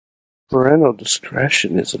Parental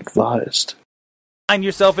discretion is advised. Find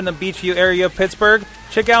yourself in the Beachview area of Pittsburgh?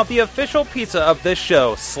 Check out the official pizza of this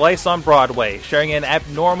show, Slice on Broadway, sharing an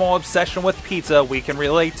abnormal obsession with pizza we can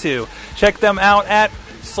relate to. Check them out at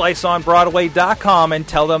sliceonbroadway.com and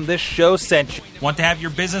tell them this show sent you. Want to have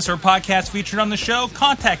your business or podcast featured on the show?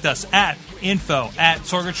 Contact us at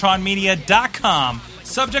info@sorgatronmedia.com.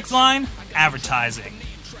 Subject line, advertising.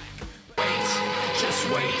 Just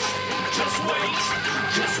wait, just wait,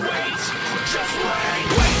 just wait, just wait.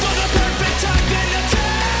 Wait for the perfect time, then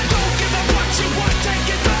attack. Don't give up what you want,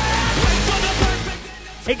 take it back. Wait for the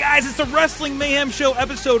perfect... Hey guys, it's the Wrestling Mayhem Show,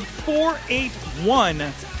 episode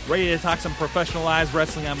 481. Ready to talk some professionalized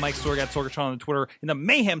wrestling. I'm Mike Sorg at Sorgatron on Twitter in the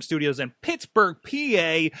Mayhem Studios in Pittsburgh,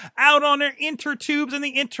 PA. Out on their intertubes and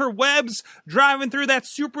the interwebs, driving through that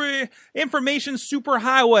super information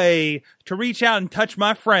superhighway to reach out and touch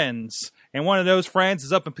my friends. And one of those friends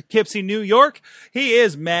is up in Poughkeepsie, New York. He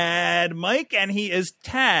is Mad Mike, and he is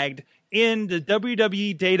tagged in the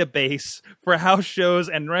WWE database for house shows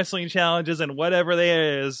and wrestling challenges and whatever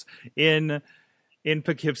there is in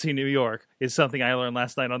Poughkeepsie, New York, is something I learned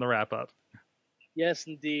last night on the wrap-up. Yes,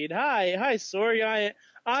 indeed. Hi, Sorg.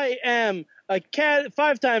 I am a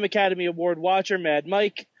five-time Academy Award watcher, Mad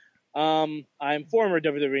Mike. I'm former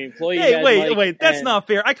WWE employee. Hey, Mad wait, that's not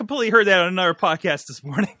fair. I completely heard that on another podcast this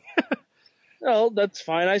morning. Well, that's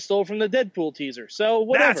fine. I stole from the Deadpool teaser, so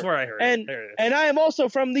whatever. That's where I heard it. There it is. And I am also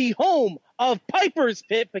from the home of Piper's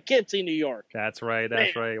Pit, Poughkeepsie, New York. That's right.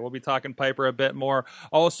 We'll be talking Piper a bit more.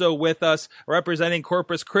 Also with us, representing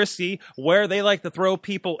Corpus Christi, where they like to throw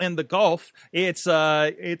people in the Gulf. It's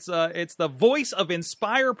the voice of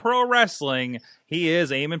Inspire Pro Wrestling. He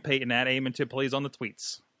is Eamon Payton at Eamon Tip, please, on the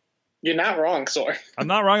tweets. You're not wrong, Sorg. I'm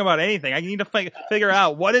not wrong about anything. I need to figure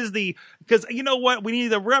out what is because you know what? We need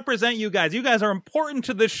to represent you guys. You guys are important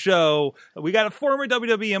to this show. We got a former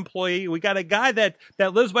WWE employee. We got a guy that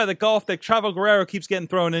lives by the Gulf that Chavo Guerrero keeps getting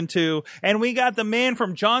thrown into. And we got the man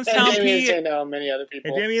from Johnstown, and Damian Sandow, and many other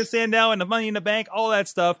people. And Damian Sandow and the Money in the Bank, all that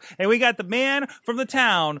stuff. And we got the man from the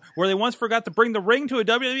town where they once forgot to bring the ring to a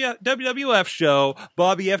WWF show,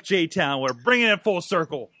 Bobby F. J. Town. We're bringing it full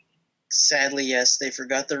circle. Sadly, yes, they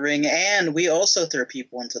forgot the ring, and we also throw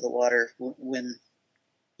people into the water when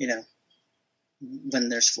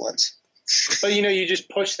there's floods. But you just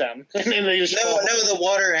push them, and they just no, the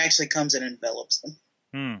water actually comes and envelops them.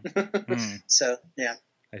 So yeah.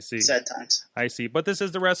 I see. Sad times. I see. But this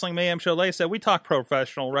is the Wrestling Mayhem Show. Like I said, we talk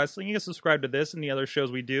professional wrestling. You can subscribe to this and the other shows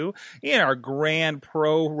we do in our grand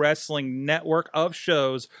pro wrestling network of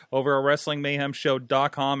shows over at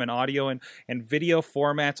WrestlingMayhemShow.com and audio and video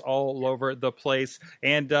formats all over the place.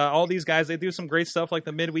 And all these guys, they do some great stuff like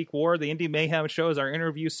the Midweek War, the Indie Mayhem Show is our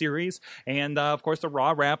interview series, and of course the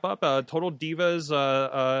Raw Wrap-Up, Total Divas,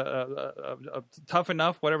 Tough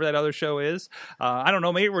Enough, whatever that other show is. I don't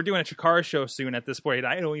know, maybe we're doing a Chikara show soon at this point.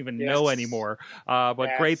 I don't even know anymore.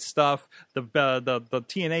 But great stuff. The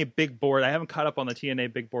TNA Big Board. I haven't caught up on the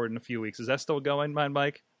TNA Big Board in a few weeks. Is that still going,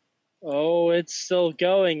 Mike? Oh, it's still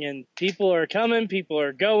going, and people are coming. People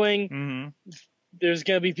are going. Mm-hmm. There's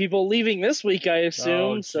going to be people leaving this week, I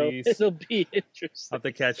assume. So it'll be interesting. I'll have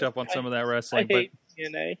to catch up on some of that wrestling. I hate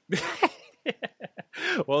TNA.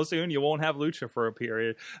 Well, soon you won't have Lucha for a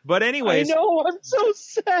period. But anyways, I know, I'm so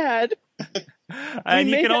sad. And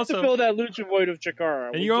we you may can have also to fill that Lucha void of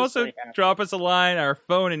Chikara. And you also drop us a line, our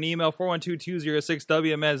phone and email,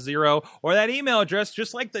 412-206-WMS0, or that email address,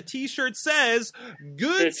 just like the t-shirt says,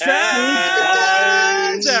 good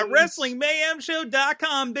times at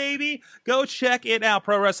WrestlingMayhemShow.com, baby. Go check it out,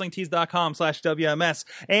 ProWrestlingTees.com/WMS.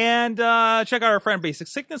 And check out our friend Basic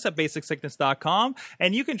Sickness at BasicSickness.com.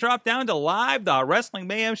 And you can drop down to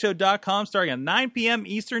live.WrestlingMayhemShow.com starting at 9 p.m.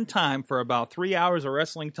 Eastern Time for about 3 hours of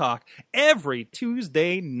wrestling talk every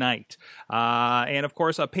Tuesday night. And of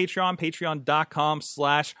course,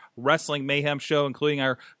 patreon.com/Wrestling Mayhem Show, including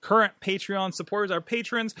our current Patreon supporters, our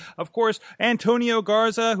patrons, of course, Antonio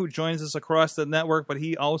Garza, who joins us across the network, but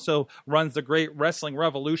he also runs the great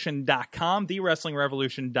WrestlingRevolution.com,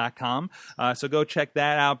 TheWrestlingRevolution.com. So go check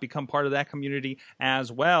that out, become part of that community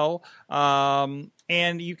as well.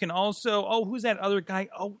 And you can also, who's that other guy?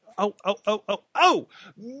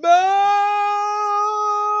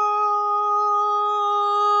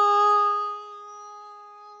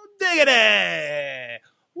 Diggity!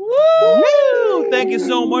 Woo! Thank you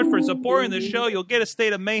so much for supporting the show. You'll get a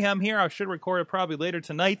State of Mayhem here. I should record it probably later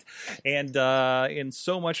tonight. And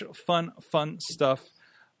so much fun stuff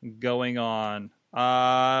going on.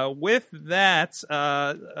 With that,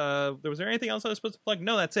 was there anything else I was supposed to plug?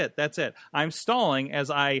 No, that's it. I'm stalling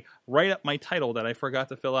as I write up my title that I forgot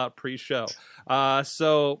to fill out pre-show.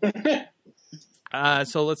 So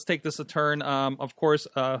So let's take this a turn. Of course,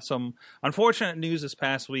 some unfortunate news this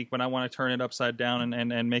past week, but I want to turn it upside down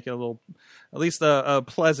and make it a little, at least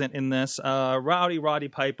pleasant in this. Roddy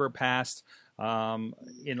Piper passed in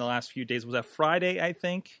the last few days. Was that Friday, I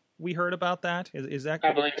think? We heard about that. Is that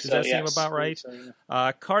I believe does so, that seem yes. about right? I believe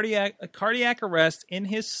so, yeah. Cardiac arrest in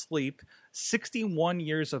his sleep. 61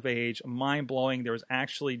 years of age, mind blowing. There was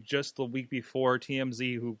actually just the week before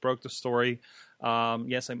TMZ who broke the story.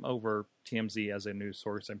 Yes, I'm over TMZ as a news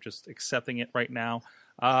source. I'm just accepting it right now.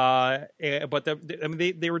 But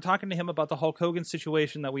they were talking to him about the Hulk Hogan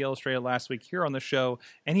situation that we illustrated last week here on the show,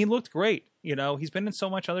 and he looked great. You know, he's been in so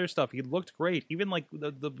much other stuff. He looked great. Even like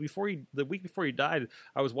the week before he died,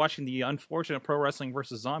 I was watching the unfortunate Pro Wrestling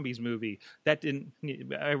vs. Zombies movie. That didn't.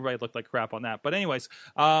 Everybody looked like crap on that. But anyways,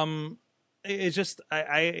 it's just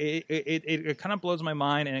it kind of blows my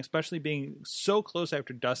mind, and especially being so close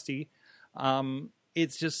after Dusty,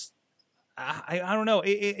 it's just I don't know.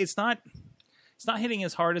 It's not hitting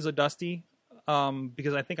as hard as a Dusty,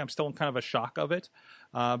 because I think I'm still in kind of a shock of it.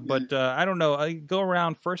 But I don't know. I go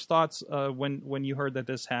around. First thoughts when you heard that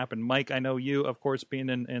this happened, Mike. I know you, of course, being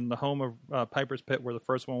in the home of Piper's Pit, where the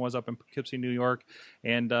first one was up in Poughkeepsie, New York,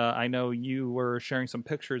 and I know you were sharing some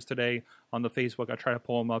pictures today on the Facebook. I try to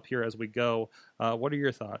pull them up here as we go. What are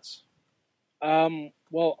your thoughts?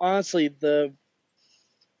 Well, honestly, the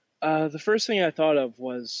first thing I thought of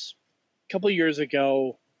was a couple of years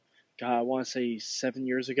ago. God, I want to say 7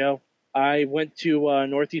 years ago. I went to a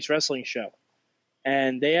Northeast Wrestling show,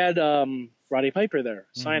 and they had Roddy Piper there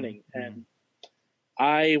signing, and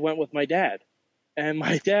I went with my dad. And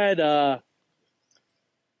my dad,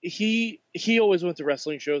 he always went to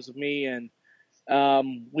wrestling shows with me, and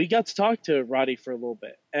we got to talk to Roddy for a little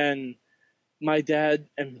bit. And my dad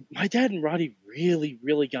and Roddy really,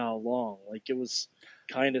 really got along. Like, it was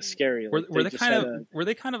kind of scary. Like, Were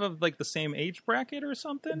they kind of like the same age bracket or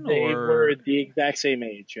something? They or? were the exact same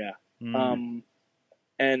age, yeah. Mm.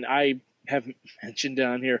 And I haven't mentioned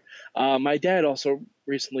down here, my dad also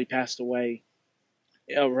recently passed away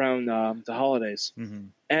around the holidays. Mm-hmm.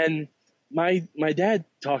 And my dad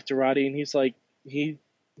talked to Roddy, and he's like, he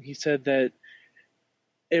said that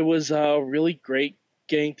it was really great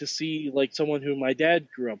getting to see like someone who my dad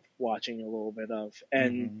grew up watching a little bit of,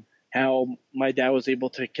 and how my dad was able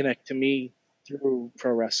to connect to me through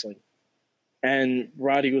pro wrestling. And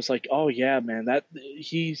Roddy was like, "Oh yeah, man, that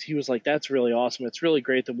he was like, that's really awesome. It's really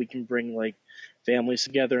great that we can bring like families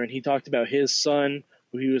together." And he talked about his son,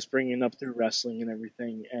 who he was bringing up through wrestling and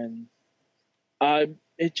everything. And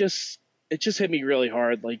it just hit me really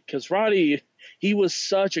hard, like, because Roddy, he was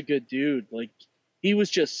such a good dude. Like, he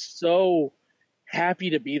was just so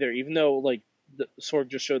happy to be there, even though like the Sorg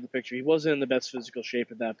just showed the picture. He wasn't in the best physical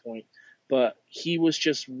shape at that point, but he was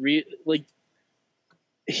just like.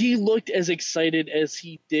 He looked as excited as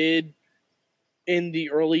he did in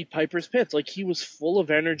the early Piper's Pits. Like, he was full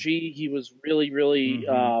of energy. He was really, really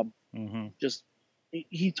just –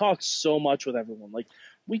 he talked so much with everyone. Like,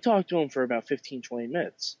 we talked to him for about 15, 20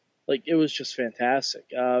 minutes. Like, it was just fantastic.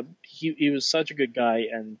 He was such a good guy,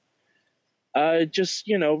 and it just,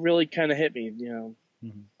 really kind of hit me,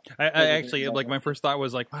 I actually, like, my first thought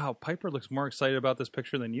was like, wow, Piper looks more excited about this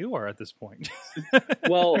picture than you are at this point.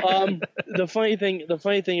 Well, the funny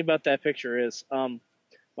thing about that picture is,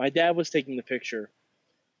 my dad was taking the picture.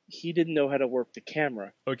 He didn't know how to work the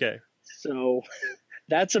camera. Okay. So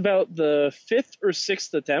that's about the 5th or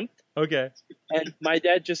 6th attempt. Okay. And my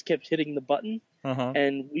dad just kept hitting the button. Uh-huh.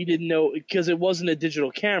 And we didn't know, because it wasn't a digital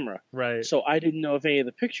camera. Right. So I didn't know if any of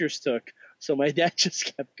the pictures took. So my dad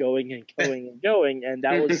just kept going and going and going. And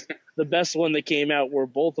that was the best one that came out, where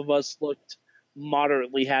both of us looked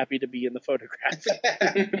moderately happy to be in the photograph.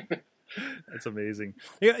 That's amazing.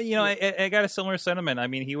 I got a similar sentiment. I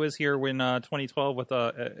mean, he was here when 2012 with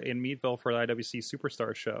in Meadville for the IWC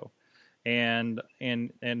Superstar show. And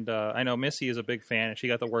I know Missy is a big fan, and she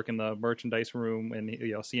got to work in the merchandise room, and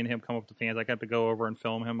seeing him come up to fans, I got to go over and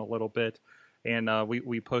film him a little bit, and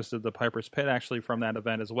we posted the Piper's Pit actually from that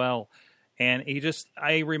event as well. And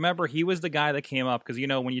I remember he was the guy that came up, because,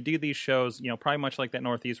 when you do these shows, probably much like that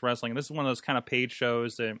Northeast Wrestling, this is one of those kind of paid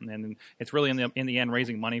shows, and it's really in the end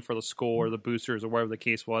raising money for the school or the boosters or whatever the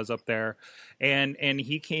case was up there. And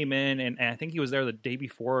he came in, and I think he was there the day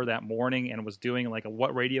before that morning and was doing like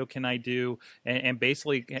what radio can I do? And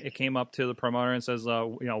basically it came up to the promoter and says,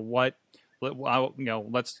 I'll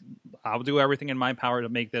do everything in my power to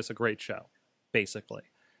make this a great show, basically.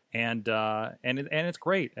 And it's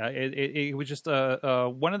great. It was just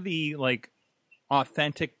one of the like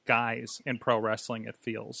authentic guys in pro wrestling. It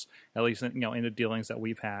feels, at least in the dealings that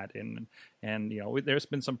we've had, and there's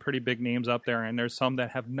been some pretty big names up there, and there's some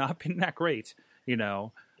that have not been that great.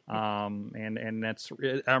 And that's,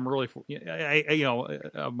 I'm really,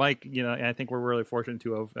 Mike, I think we're really fortunate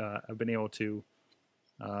to have been able to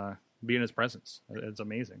be in his presence. It's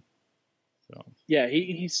amazing. So Yeah,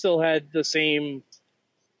 he still had the same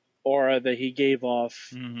aura that he gave off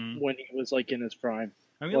when he was like in his prime.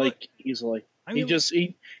 I mean, easily. I mean,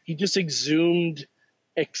 he just exhumed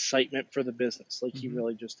excitement for the business, like he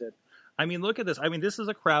really just did. I mean, look at this. I mean, this is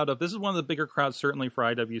this is one of the bigger crowds, certainly for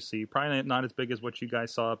IWC. Probably not as big as what you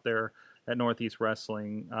guys saw up there at Northeast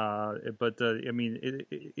Wrestling. But I mean,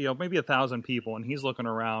 maybe 1,000 people, and he's looking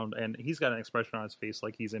around, and he's got an expression on his face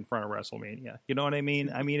like he's in front of WrestleMania. You know what I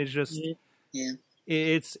mean? I mean, it's just,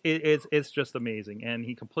 it's just amazing, and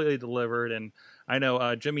he completely delivered. And I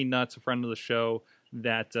know Jimmy Nuts, a friend of the show,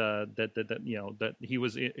 that he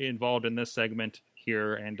was involved in this segment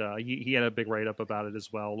here, and he had a big write-up about it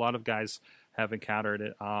as well. A lot of guys have encountered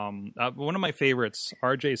it. One of my favorites,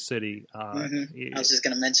 RJ City. I was just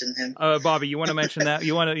going to mention him. Bobby, you want to mention that?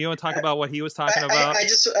 You want to talk about what he was talking about? I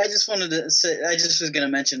just wanted to say, I just was going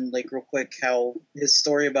to mention, like, real quick, how his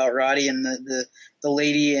story about Roddy and the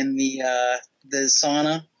lady in the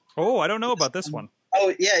sauna. Oh, I don't know about this one.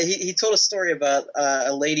 Oh yeah, he told a story about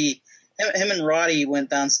a lady. Him and Roddy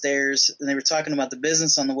went downstairs, and they were talking about the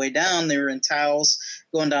business on the way down. They were in towels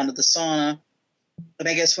going down to the sauna. And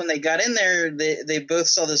I guess when they got in there, they both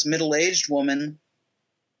saw this middle-aged woman,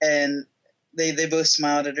 and they both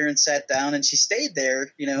smiled at her and sat down, and she stayed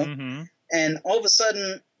there, And all of a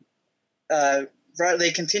sudden,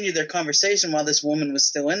 they continued their conversation while this woman was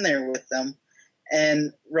still in there with them.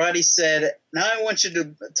 And Roddy said, "Now I want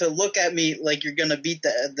you to look at me like you're gonna beat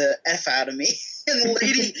the F out of me." And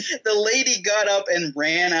the lady got up and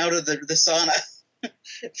ran out of the sauna.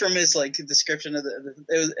 From his description of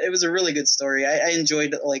it was a really good story. I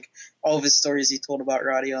enjoyed all of his stories he told about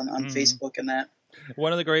Roddy on Facebook and that.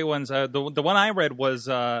 One of the great ones, the one I read was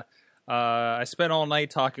I spent all night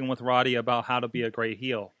talking with Roddy about how to be a great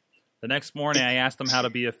heel. The next morning I asked him how to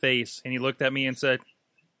be a face, and he looked at me and said,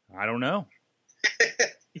 "I don't know."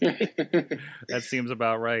 That seems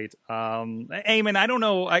about right. Eamon, I don't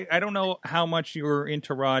know. I don't know how much you're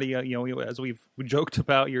into Roddy. As we've joked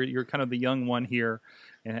about, you're kind of the young one here,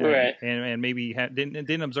 and right. and maybe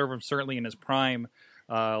didn't observe him certainly in his prime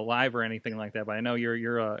live or anything like that. But I know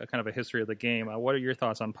you're a kind of a history of the game. What are your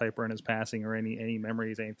thoughts on Piper and his passing, or any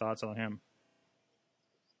memories, any thoughts on him?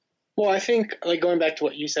 Well, I think going back to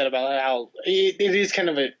what you said about how it is kind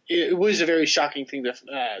of it was a very shocking thing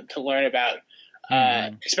to learn about.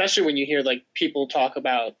 Especially when you hear people talk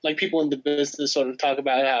about people in the business sort of talk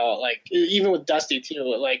about how even with Dusty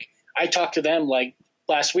too, I talked to them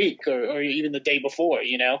last week or even the day before,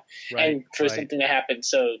 right, and for something to happen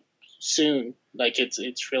so soon,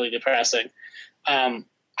 it's really depressing.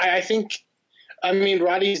 I think,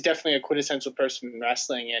 Roddy's definitely a quintessential person in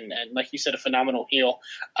wrestling, and like you said, a phenomenal heel.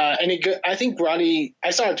 I think Roddy, I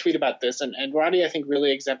saw a tweet about this, and Roddy I think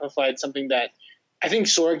really exemplified something that I think,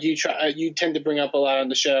 Sorg, you tend to bring up a lot on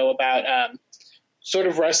the show about sort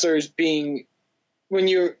of wrestlers being, when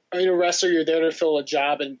you're a wrestler, you're there to fill a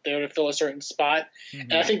job and there to fill a certain spot.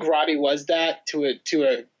 And I think Roddy was that to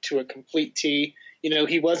a complete T.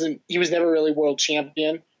 He was never really world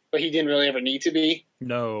champion, but he didn't really ever need to be.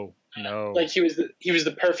 No. He was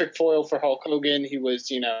the perfect foil for Hulk Hogan. He was,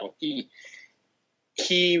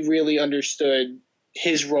 he really understood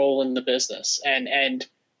his role in the business and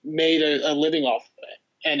made a living off of it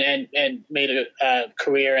and made a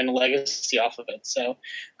career and a legacy off of it. So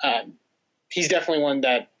he's definitely one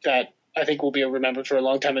that I think will be remembered for a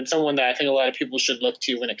long time, and someone that I think a lot of people should look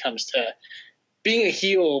to when it comes to being a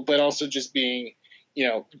heel, but also just being,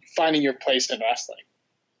 finding your place in wrestling.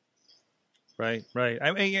 Right.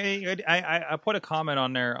 I put a comment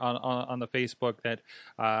on there on the Facebook that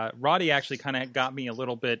Roddy actually kind of got me a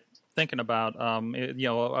little bit thinking about,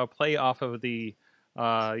 a play off of the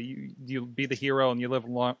you be the hero and you live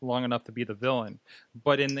long enough to be the villain.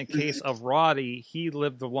 But in the case of Roddy, he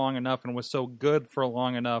lived long enough and was so good for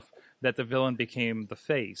long enough that the villain became the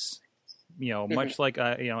face. Much like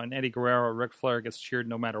an Eddie Guerrero or Ric Flair gets cheered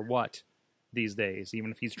no matter what these days,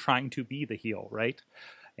 even if he's trying to be the heel, right?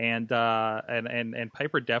 And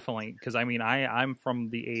Piper definitely, because I'm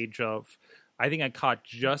from the age of, I think I caught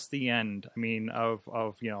just the end. Of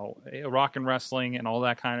rock and wrestling and all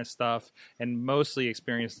that kind of stuff, and mostly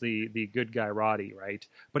experienced the good guy Roddy, right?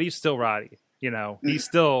 But he's still Roddy, He's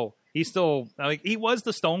still he was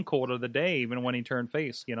the Stone Cold of the day, even when he turned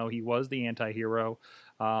face. He was the anti-hero,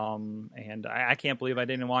 and I can't believe I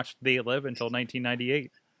didn't watch They Live until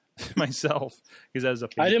 1998 myself, because that was a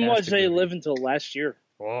I didn't watch They movie. Live until last year.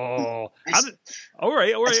 Oh, all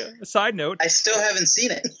right. Side note. I still haven't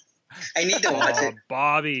seen it. I need to watch it.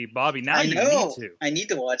 Bobby, now I you know. need to. I need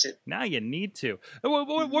to watch it. Now you need to.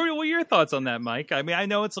 What are your thoughts on that, Mike? I mean, I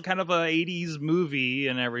know it's a kind of a 80s movie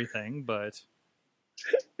and everything, but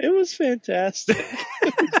It was fantastic.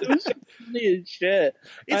 It was funny as shit.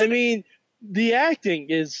 I mean, the acting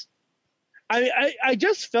is. I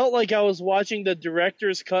just felt like I was watching the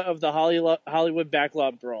director's cut of the Hollywood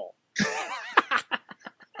Backlot Brawl.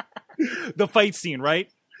 the fight scene, right?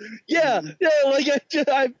 Yeah, like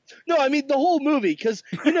I mean the whole movie, because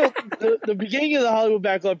the beginning of the Hollywood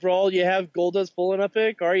Backlot Brawl, you have Goldust pulling up in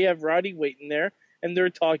a car, you have Roddy waiting there, and they're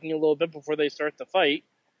talking a little bit before they start the fight.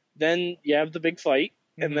 Then you have the big fight,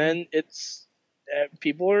 and then it's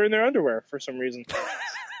people are in their underwear for some reason.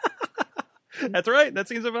 That's right. That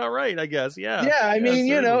seems about right, I guess. Yeah. Yeah, I mean,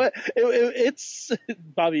 certainly. it's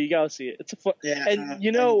Bobby, you gotta see it. It's a fun, Yeah, and I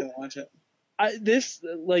need to watch it.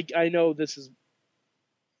 I know this is.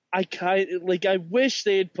 I wish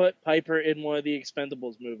they had put Piper in one of the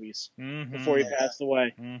Expendables movies before he passed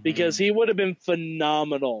away, because he would have been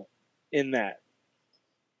phenomenal in that.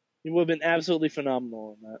 He would have been absolutely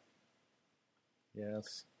phenomenal in that.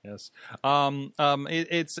 Yes.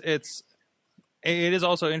 It is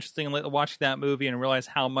also interesting watching that movie and realize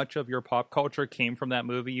how much of your pop culture came from that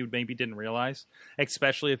movie you maybe didn't realize,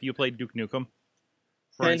 especially if you played Duke Nukem.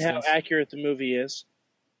 For instance. How accurate the movie is.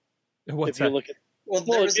 What's if that?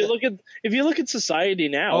 you look at if you look at society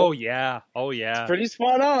now. Oh yeah. It's pretty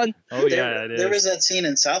spot on. Oh yeah, it is. There was that scene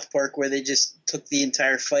in South Park where they just took the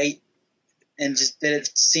entire fight and just did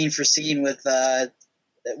it scene for scene with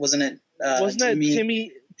wasn't it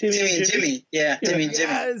Timmy and Jimmy? Yeah, Timmy and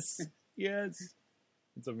Jimmy. Yes.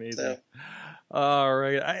 It's amazing. So. All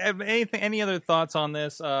right. I have any other thoughts on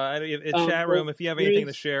this? Chat room, if you have anything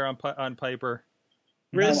to share on Piper.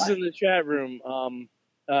 Riz in the chat room.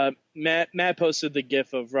 Matt posted the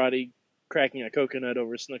GIF of Roddy cracking a coconut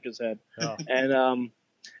over Snooka's head, and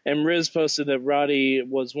Riz posted that Roddy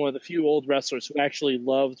was one of the few old wrestlers who actually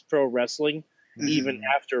loved pro wrestling even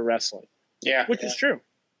after wrestling. Yeah, which is true.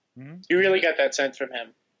 You really got that sense from him.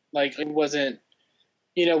 Like, it wasn't,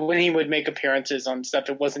 when he would make appearances on stuff,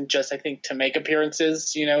 it wasn't just, I think, to make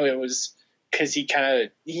appearances. It was because he kind of,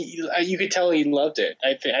 you could tell he loved it.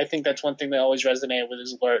 I think that's one thing that always resonated with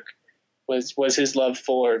his work was his love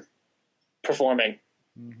for performing.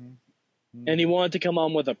 And he wanted to come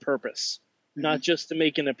on with a purpose, not just to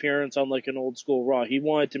make an appearance on like an old school Raw. He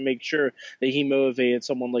wanted to make sure that he motivated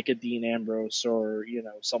someone like a Dean Ambrose or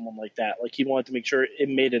someone like that. Like, he wanted to make sure it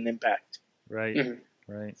made an impact. Right.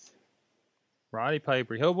 Right. Roddy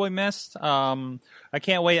Piper, he'll be missed. I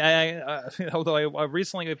can't wait. Although I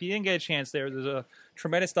recently, if you didn't get a chance, there's a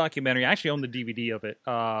tremendous documentary. I actually own the DVD of it,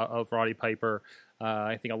 of Roddy Piper.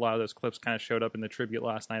 I think a lot of those clips kind of showed up in the tribute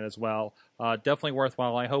last night as well. Definitely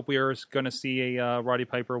worthwhile. I hope we are going to see a Roddy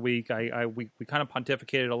Piper week. We kind of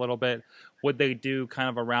pontificated a little bit. Would they do kind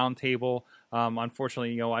of a round table?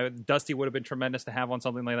 Unfortunately, Dusty would have been tremendous to have on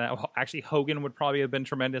something like that. Well, actually, Hogan would probably have been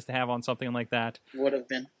tremendous to have on something like that. Would have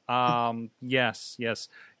been. Yes.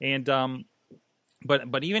 And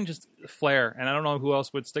but even just Flair, and I don't know who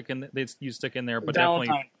else would stick in. You stick in there, but Valentine.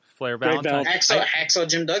 Definitely Flair, Valentine, Hacksaw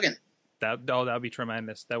Jim Duggan. That would be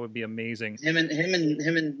tremendous. That would be amazing. Him and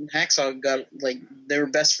Hacksaw got they were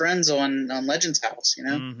best friends on Legends House. I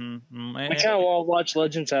kind of want to watch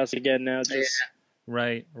Legends House again now.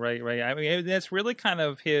 Right. I mean, that's really kind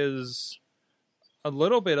of a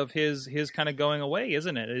little bit of his kind of going away,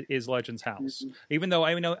 isn't it? Is Legends House, even though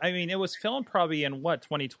I mean, it was filmed probably in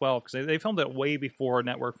 2012 because they filmed it way before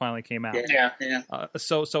Network finally came out. Yeah.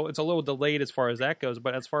 So it's a little delayed as far as that goes,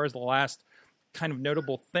 but as far as the last kind of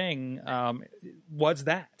notable thing was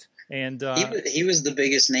that. And he was the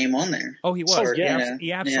biggest name on there. Oh, he was. Yeah.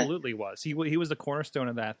 He absolutely was. He was the cornerstone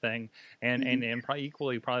of that thing, and probably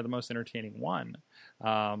the most entertaining one.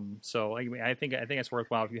 So I think it's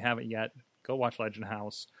worthwhile if you haven't yet. Go watch Legend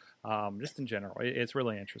House. Just in general, it's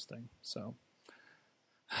really interesting. So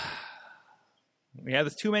we have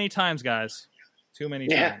this too many times, guys. Too many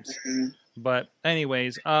times. But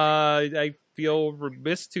anyways, I feel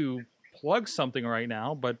remiss to plug something right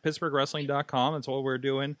now, but PittsburghWrestling.com, that's what we're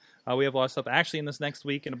doing. We have a lot of stuff actually in this next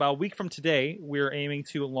week, and about a week from today we're aiming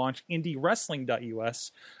to launch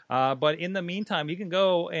IndieWrestling.us, but in the meantime you can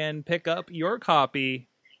go and pick up your copy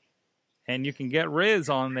and you can get Riz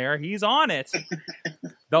on there. He's on it.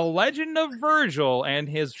 The Legend of Virgil and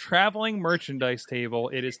his traveling merchandise table.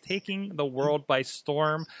 It is taking the world by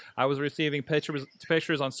storm. I was receiving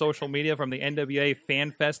pictures on social media from the NWA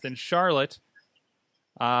Fan Fest in Charlotte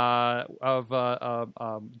of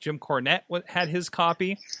Jim Cornette had his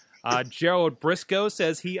copy. Gerald Briscoe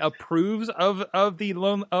says he approves of the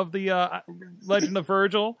Legend of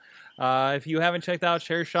Virgil. If you haven't checked out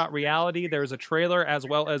Chair Shot Reality, there's a trailer as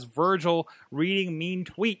well as Virgil reading mean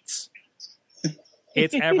tweets.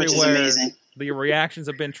 It's everywhere. Which is amazing. The reactions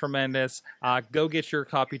have been tremendous. Go get your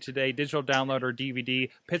copy today, digital download or DVD,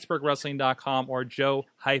 PittsburghWrestling.com or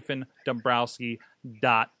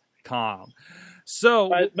joe-dombrowski.com. So,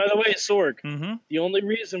 By the way, Sorg, mhm. the only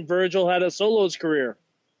reason Virgil had a solos career,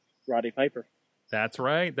 Roddy Piper. That's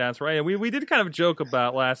right. And we did kind of joke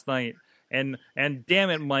about last night, and damn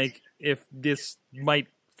it, Mike, if this might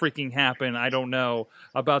freaking happen, I don't know,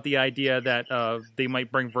 about the idea that they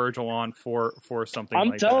might bring Virgil on for something. I'm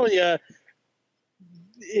like telling that. you,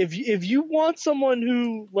 if you want someone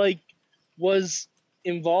who was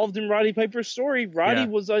involved in Roddy Piper's story, Roddy Yeah.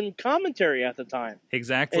 was on commentary at the time,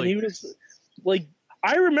 Exactly. and he was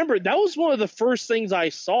I remember that was one of the first things I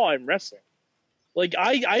saw in wrestling.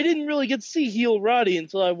 I didn't really get to see heel Roddy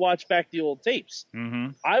until I watched back the old tapes. Mm-hmm.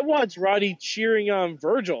 I watched Roddy cheering on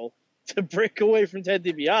Virgil to break away from Ted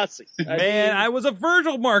DiBiase. Man, I was a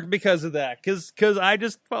Virgil mark because of that. Because I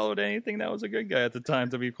just followed anything that was a good guy at the time,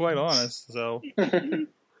 to be quite honest. So,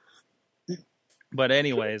 but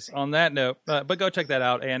anyways, on that note, but go check that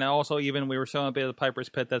out. And also, even we were showing a bit of the Piper's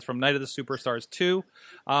Pit. That's from Night of the Superstars 2.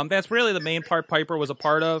 That's really the main part Piper was a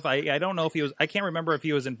part of. I don't know if he was. I can't remember if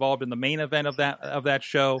he was involved in the main event of that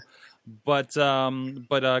show. But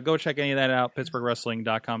go check any of that out.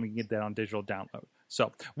 PittsburghWrestling.com. You can get that on digital download.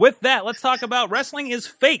 So with that, let's talk about Wrestling is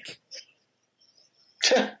Fake.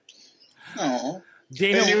 Oh,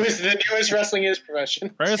 Dana, the newest wrestling is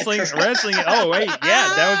profession. wrestling. Oh wait,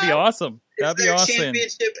 yeah, that would be awesome. That'd be is their awesome.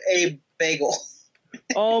 championship a bagel?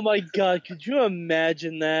 Oh my god, could you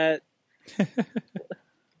imagine that?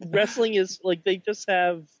 Wrestling is they just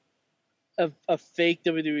have a fake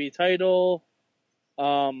WWE title.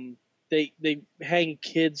 They hang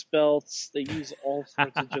kids belts. They use all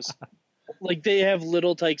sorts of just they have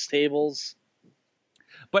Little Tykes tables.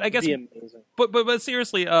 But I guess, It'd be amazing. but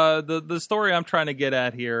seriously, the story I'm trying to get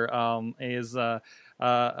at here is, of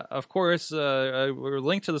course, we're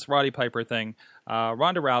linked to this Roddy Piper thing.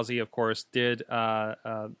 Ronda Rousey, of course, did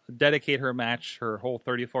dedicate her match, her whole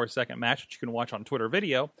 34-second match, which you can watch on Twitter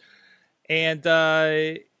video, and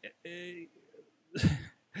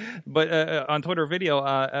but on Twitter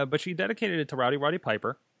video, but she dedicated it to Roddy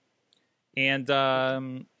Piper. And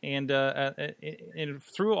through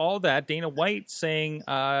all that, Dana White saying,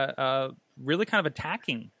 really kind of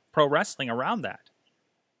attacking pro wrestling around that,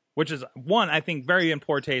 which is one, I think, very in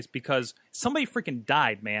poor taste because somebody freaking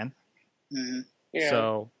died, man. Mm-hmm. Yeah.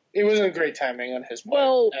 So It wasn't great timing on his part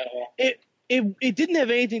Well, at all. it didn't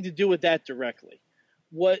have anything to do with that directly.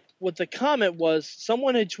 What the comment was,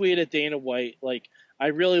 someone had tweeted at Dana White I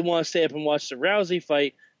really want to stay up and watch the Rousey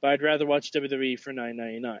fight, but I'd rather watch WWE for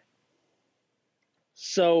 $9.99.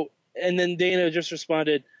 So, and then Dana just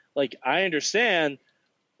responded, I understand,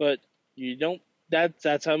 but you don't.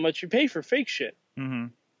 That's how much you pay for fake shit. mm-hmm.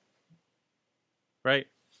 Right.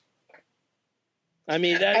 I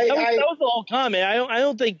mean, that was the whole comment. I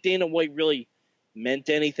don't think Dana White really meant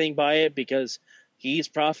anything by it because he's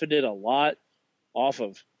profited a lot off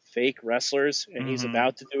of fake wrestlers, and he's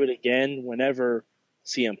about to do it again whenever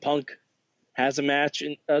CM Punk has a match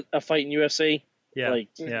in a fight in UFC. Yeah.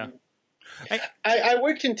 Yeah. I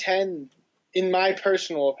would contend, in my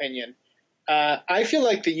personal opinion, I feel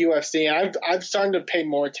like the UFC, and I'm starting to pay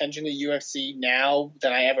more attention to UFC now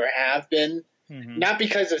than I ever have been, not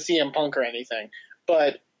because of CM Punk or anything,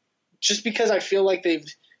 but just because I feel like they've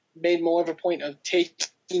made more of a point of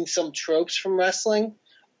taking some tropes from wrestling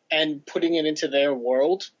and putting it into their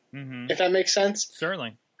world, if that makes sense.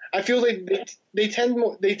 Certainly. I feel like they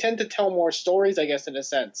tend to tell more stories, I guess, in a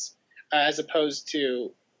sense, as opposed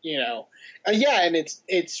to, and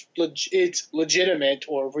it's legitimate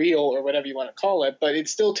or real or whatever you want to call it, but it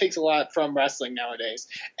still takes a lot from wrestling nowadays,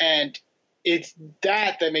 and it's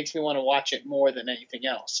that makes me want to watch it more than anything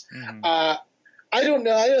else. I don't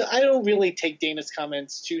know. I don't really take Dana's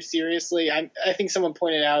comments too seriously. I think someone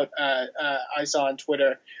pointed out, I saw on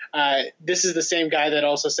Twitter, this is the same guy that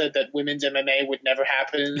also said that women's MMA would never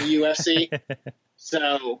happen in the UFC.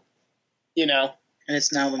 So, and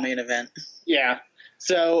it's now the main event. Yeah.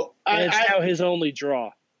 So and it's now his only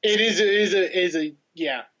draw. It is a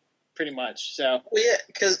pretty much. So well, yeah,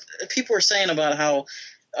 because people were saying about how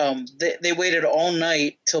they waited all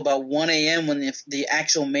night till about 1 a.m. when the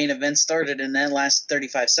actual main event started, and then last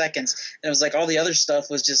 35 seconds. And it was all the other stuff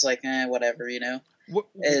was just whatever,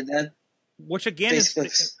 And Which again is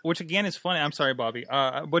funny. I'm sorry, Bobby.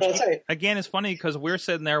 Which No, sorry. again is funny because we're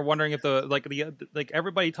sitting there wondering if the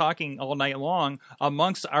everybody talking all night long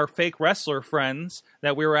amongst our fake wrestler friends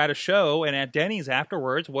that we were at a show and at Denny's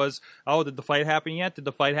afterwards was, oh, did the fight happen yet? Did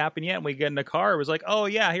the fight happen yet? And we get in the car. It was like, oh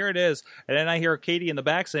yeah, here it is. And then I hear Katie in the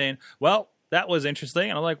back saying, well, that was interesting.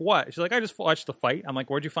 And I'm like, what? She's like, I just watched the fight. I'm like,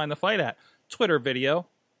 where'd you find the fight at? Twitter video.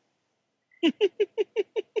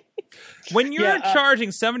 When you're charging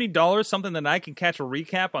 $70 something that I can catch a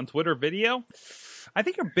recap on Twitter video, I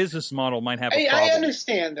think your business model might have a problem. I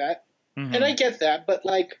understand that, and I get that, but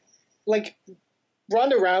like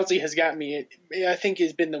Ronda Rousey has got me. I think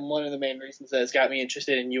has been one of the main reasons that has got me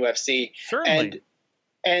interested in UFC. Certainly,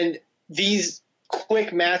 and these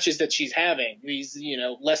quick matches that she's having, these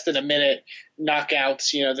less than a minute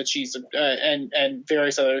knockouts, that she's and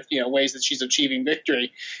various other ways that she's achieving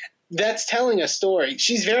victory. That's telling a story.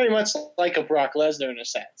 She's very much like a Brock Lesnar in a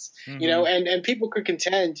sense, and people could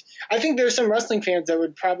contend. I think there's some wrestling fans that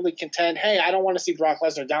would probably contend, hey, I don't want to see Brock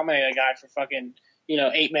Lesnar dominate a guy for fucking,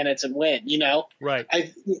 8 minutes and win, Right.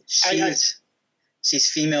 She's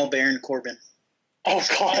female Baron Corbin. Oh,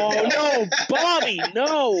 God. Oh, no, Bobby,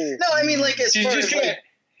 no. No, I mean, like, as She's far just as, gonna-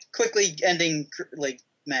 quickly ending,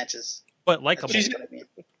 matches. But likable. That's what I mean.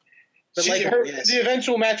 But yes. The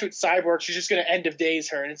eventual match with Cyborg, she's just going to end of days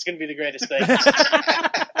her, and it's going to be the greatest thing.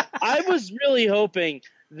 I was really hoping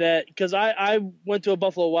that, because I went to a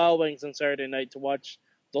Buffalo Wild Wings on Saturday night to watch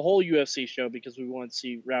the whole UFC show because we wanted to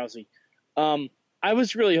see Rousey. I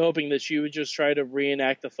was really hoping that she would just try to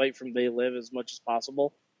reenact the fight from They Live as much as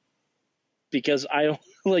possible. Because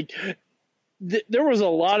there was a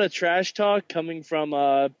lot of trash talk coming from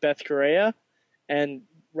Beth Correa, and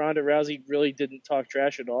Ronda Rousey really didn't talk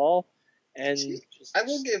trash at all. And I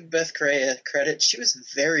will give Beth Correa credit. She was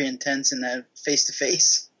very intense in that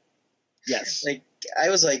face-to-face. Yes. I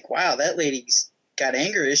was like, wow, that lady's got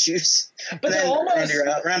anger issues. But then almost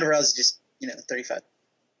Ronda Rousey just, 35.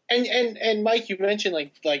 And Mike, you mentioned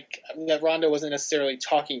like that Ronda wasn't necessarily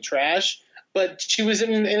talking trash, but she was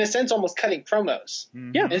in a sense almost cutting promos.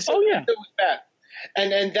 Yeah. And so it was that.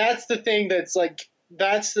 And that's the thing that's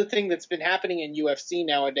the thing that's been happening in UFC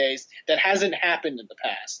nowadays that hasn't happened in the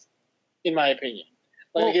past, in my opinion.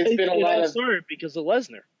 It's been a lot of. It all started because of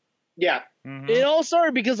Lesnar. Yeah. Mhm. It all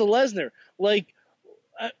started because of Lesnar.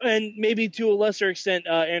 And maybe to a lesser extent,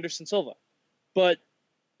 Anderson Silva. But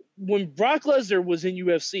when Brock Lesnar was in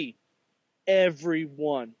UFC,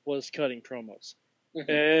 everyone was cutting promos. Mhm.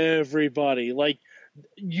 Everybody.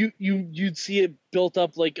 You'd see it built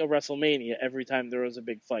up like a WrestleMania every time there was a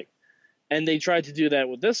big fight. And they tried to do that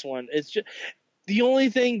with this one. It's just the only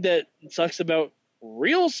thing that sucks about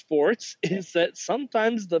real sports is that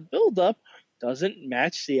sometimes the build-up doesn't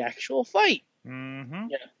match the actual fight. Mm-hmm.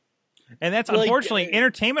 Yeah. And that's unfortunately,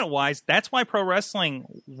 entertainment-wise, that's why pro wrestling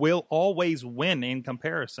will always win in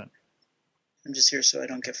comparison. I'm just here so I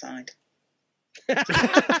don't get fined.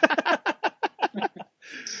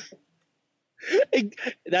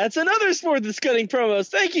 That's another sport that's cutting promos.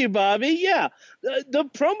 Thank you, Bobby. Yeah, the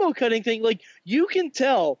promo cutting thing, you can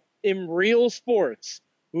tell in real sports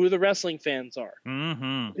who the wrestling fans are.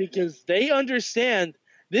 Mm-hmm. Because they understand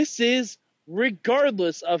this is,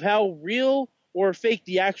 regardless of how real or fake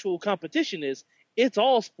the actual competition is, it's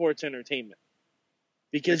all sports entertainment.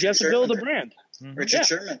 Because you have to build a brand. Richard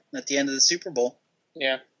Sherman at the end of the Super Bowl.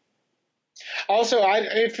 Yeah. Also,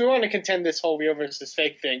 if you want to contend this whole real versus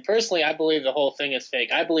fake thing, personally, I believe the whole thing is fake.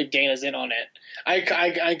 I believe Dana's in on it.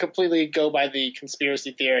 I completely go by the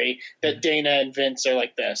conspiracy theory that Dana and Vince are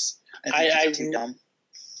like this. I think he's too dumb.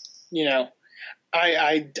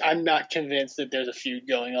 I'm not convinced that there's a feud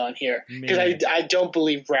going on here because I don't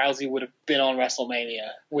believe Rousey would have been on WrestleMania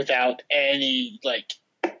without any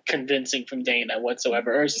convincing from Dana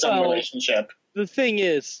whatsoever or some relationship. The thing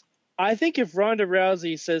is, I think if Ronda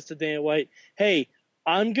Rousey says to Dana White, "Hey,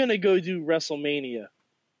 I'm gonna go do WrestleMania,"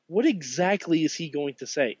 what exactly is he going to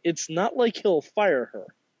say? It's not like he'll fire her.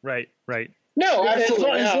 Right. No,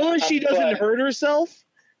 absolutely. As long as she doesn't hurt herself.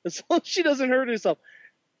 As long as she doesn't hurt herself.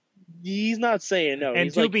 He's not saying no. And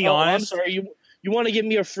He's to be honest, I'm sorry, you want to give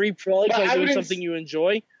me a free plug by doing something you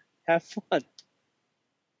enjoy? Have fun.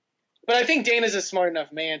 But I think Dana's a smart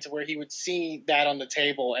enough man to where he would see that on the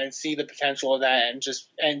table and see the potential of that and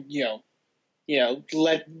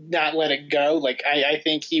not let it go. I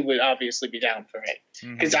think he would obviously be down for it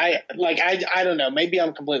because I don't know. Maybe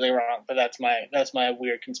I'm completely wrong, but that's my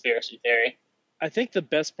weird conspiracy theory. I think the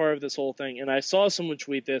best part of this whole thing, and I saw someone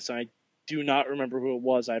tweet this, and I do not remember who it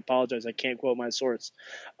was. I apologize. I can't quote my source.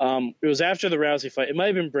 It was after the Rousey fight. It might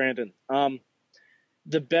have been Brandon.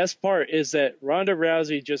 The best part is that Ronda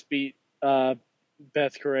Rousey just beat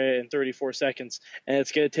Beth Correa in 34 seconds, and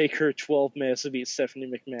it's going to take her 12 minutes to beat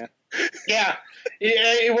Stephanie McMahon. Yeah,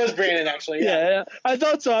 it was Brandon actually. Yeah, I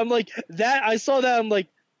thought so. I'm like that. I saw that. I'm like,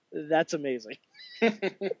 that's amazing.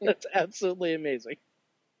 That's absolutely amazing.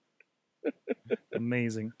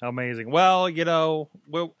 Amazing. Well,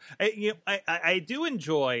 I do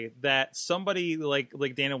enjoy that somebody like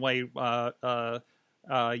Dana White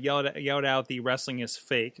yelled out the wrestling is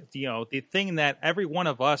fake. The thing that every one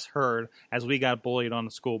of us heard as we got bullied on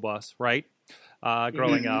the school bus, right?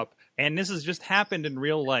 Growing up. And this has just happened in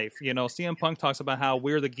real life. CM Punk talks about how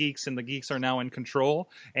we're the geeks and the geeks are now in control.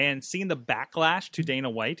 And seeing the backlash to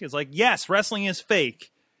Dana White is like, yes, wrestling is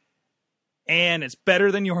fake. And it's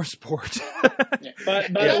better than your sport. By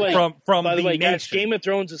the way, guys, nation. Game of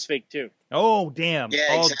Thrones is fake too. Oh damn! Yeah,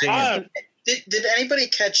 oh exactly. damn! Did anybody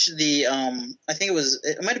catch the? I think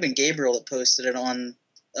it might have been Gabriel that posted it on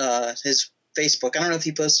his Facebook. I don't know if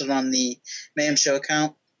he posted it on the Mayhem Show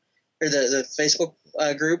account or the Facebook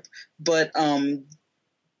group, but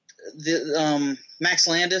Max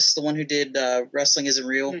Landis, the one who did Wrestling Isn't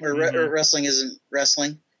Real or Wrestling Isn't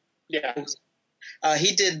Wrestling. Yeah.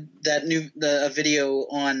 He did a video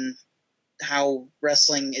on how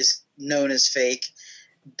wrestling is known as fake,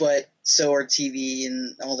 but so are TV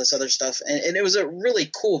and all this other stuff. And it was a really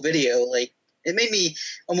cool video. Like, it made me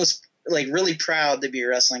almost like really proud to be a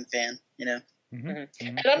wrestling fan,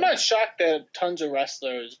 And I'm not shocked that tons of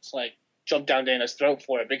wrestlers like jump down Dana's throat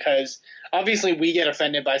for it, because obviously we get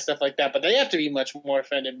offended by stuff like that, but they have to be much more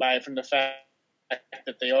offended by it from the fact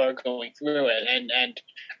that they are going through it. And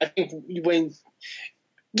I think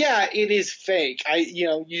it is fake.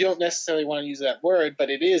 You don't necessarily want to use that word, but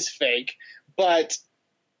it is fake. But,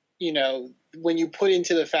 when you put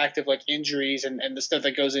into the fact of like injuries and the stuff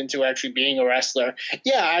that goes into actually being a wrestler,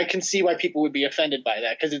 I can see why people would be offended by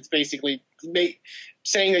that, because it's basically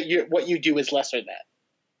saying that what you do is lesser than.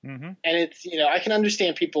 Mm-hmm. And it's, I can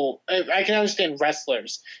understand I can understand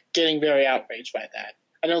wrestlers getting very outraged by that.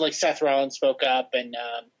 I know like Seth Rollins spoke up, and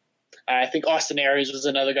I think Austin Aries was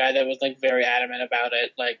another guy that was like very adamant about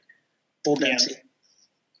it. Like Bull Dempsey.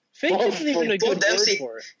 Fake isn't even a good word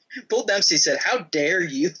for it. Bull Dempsey said, "How dare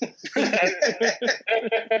you?"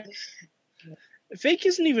 Fake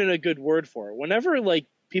isn't even a good word for it. Whenever like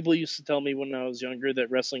people used to tell me when I was younger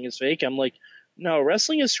that wrestling is fake, I'm like, no,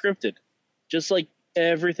 wrestling is scripted, just like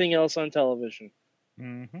everything else on television.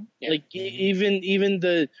 Mm-hmm. Like even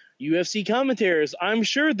the UFC commentators, I'm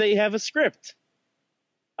sure they have a script.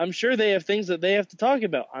 I'm sure they have things that they have to talk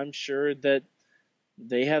about. I'm sure that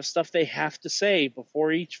they have stuff they have to say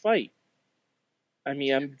before each fight. I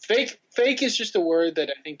mean, fake is just a word that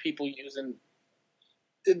I think people use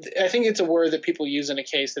I think it's a word that people use in a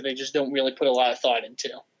case that they just don't really put a lot of thought into.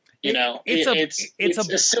 It's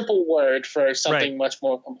a simple word for something much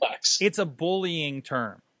more complex. It's a bullying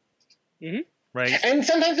term. Mm-hmm. Right? And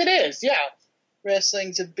sometimes it is, yeah.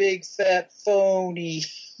 Wrestling's a big fat phony.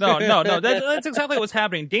 No. That's exactly what's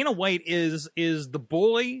happening. Dana White is the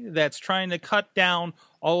bully that's trying to cut down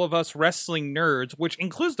all of us wrestling nerds, which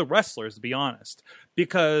includes the wrestlers, to be honest.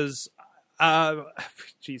 Because, how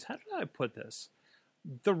did I put this?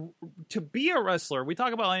 To be a wrestler, we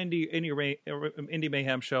talk about Indie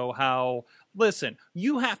Mayhem Show, how, listen,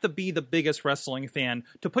 you have to be the biggest wrestling fan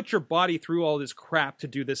to put your body through all this crap to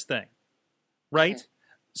do this thing. Right?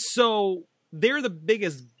 So they're the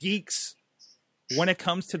biggest geeks when it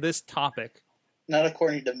comes to this topic. Not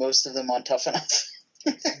according to most of them on Tough Enough.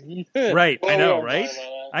 Right. I know, right?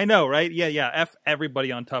 I know, right? Yeah. F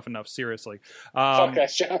everybody on Tough Enough, seriously. Fuck that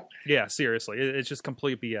show. Yeah, seriously. It's just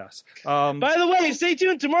complete BS. By the way, stay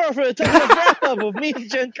tuned tomorrow for the Tough Enough wrap-up of me and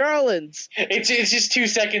Jen Carlins. It's just 2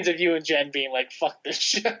 seconds of you and Jen being like, fuck this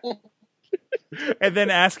show. And then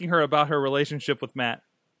asking her about her relationship with Matt.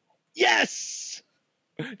 Yes!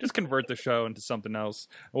 Just convert the show into something else.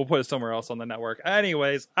 We'll put it somewhere else on the network.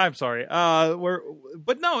 Anyways, I'm sorry.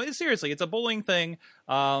 But no, seriously, it's a bullying thing.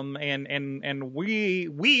 And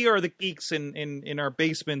we are the geeks in our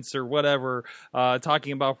basements or whatever,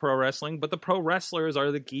 talking about pro wrestling. But the pro wrestlers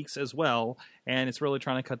are the geeks as well, and it's really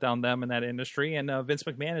trying to cut down them in that industry. And Vince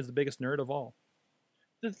McMahon is the biggest nerd of all.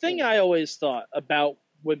 The thing I always thought about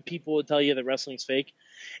when people would tell you that wrestling's fake,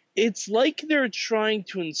 it's like they're trying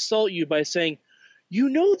to insult you by saying,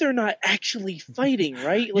 they're not actually fighting,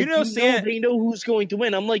 right? Like, they know who's going to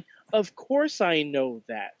win. I'm like, of course I know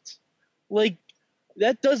that. Like,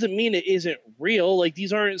 that doesn't mean it isn't real. Like,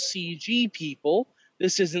 these aren't CG people.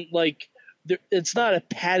 This isn't like, it's not a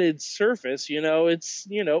padded surface,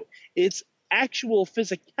 it's actual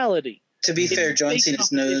physicality. To be fair, John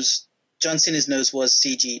Cena's nose was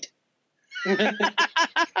CG'd.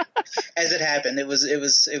 As it happened, it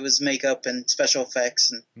was makeup and special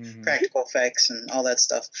effects and practical effects and all that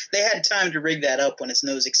stuff. They had time to rig that up when his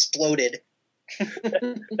nose exploded.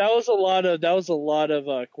 That was a lot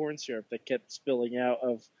of corn syrup that kept spilling out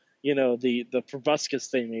of the proboscis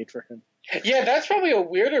they made for him. Yeah, that's probably a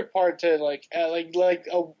weirder part to like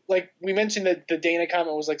we mentioned that the Dana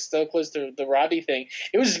comment was like so close to the Roddy thing.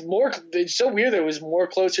 It's so weird that it was more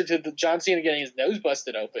closer to the John Cena getting his nose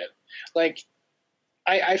busted open. Like,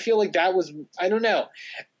 I feel like that was, I don't know.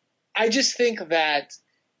 I just think that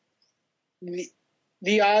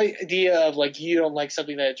the idea of like you don't like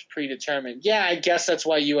something that's predetermined. Yeah, I guess that's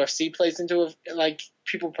why UFC plays into it. Like,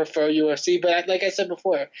 people prefer UFC, but like I said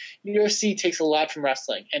before, UFC takes a lot from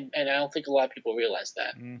wrestling, and I don't think a lot of people realize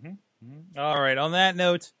that. All right. On that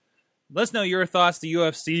note, let's know your thoughts. The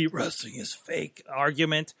UFC wrestling is fake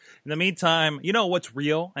argument. In the meantime, you know what's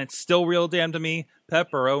real, and it's still real damn to me?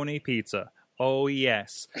 Pepperoni pizza. Oh,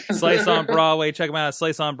 yes. Slice on Broadway. Check them out at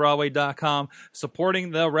sliceonbroadway.com.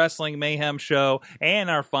 Supporting the Wrestling Mayhem show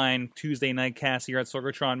and our fine Tuesday night cast here at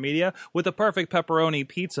Sorgatron Media with the perfect pepperoni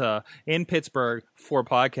pizza in Pittsburgh for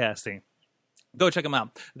podcasting. Go check them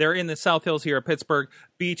out. They're in the South Hills here at Pittsburgh,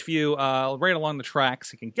 Beachview, right along the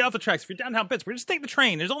tracks. You can get off the tracks. If you're downtown Pittsburgh, just take the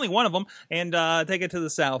train. There's only one of them, and take it to the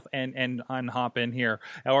south and hop in here.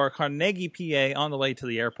 Or Carnegie, PA, on the way to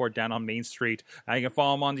the airport down on Main Street. You can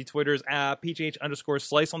follow them on the Twitters at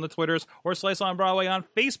PGH_Slice on the Twitters, or Slice on Broadway on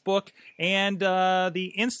Facebook and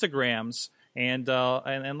the Instagrams. And let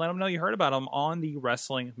them know you heard about them on the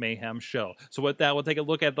Wrestling Mayhem show. So with that, we'll take a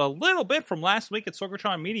look at a little bit from last week at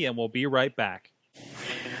Sorgatron Media, and we'll be right back.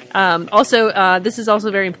 This is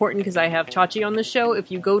also very important because I have Chachi on the show.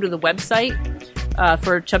 If you go to the website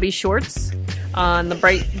for Chubby Shorts, on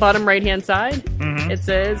the bottom right-hand side, it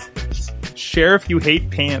says... Share if you hate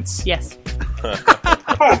pants. Yes.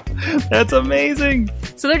 That's amazing.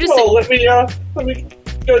 So they're just... let me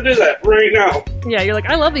go do that right now. Yeah, you're like,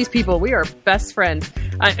 I love these people. We are best friends.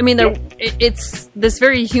 I mean, it's this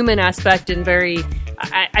very human aspect and very...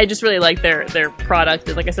 I just really like their product.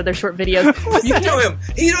 And like I said, their short videos. Listen to him.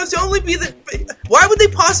 He knows to only be the... Why would they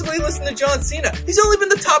possibly listen to John Cena? He's only been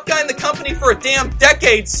the top guy in the company for a damn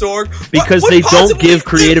decade, Sorg. Because they don't give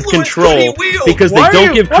creative control. Because they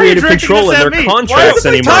don't give creative control in their contracts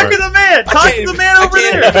anymore. Talk to the man! Talk to the man over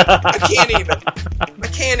there! I can't even.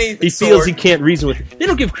 He feels he can't reason with it. They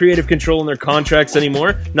don't give creative control in their contracts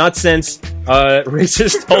anymore. Not since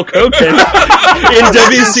racist Hulk Hogan in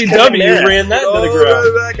WCW ran that into the ground.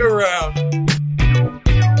 Right back around.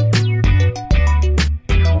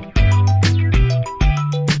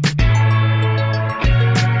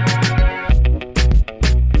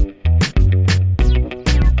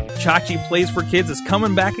 Chachi Plays for Kids is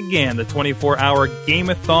coming back again, the 24-hour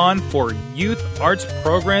game-a-thon for youth arts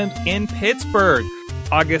programs in Pittsburgh.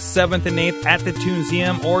 August 7th and 8th at the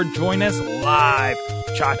Toonseum, or join us live.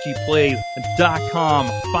 ChachiPlays.com.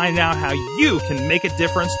 Find out how you can make a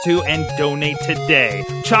difference too and donate today.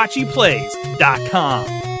 ChachiPlays.com.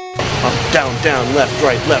 Up, down, down, left,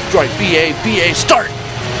 right, BA, start!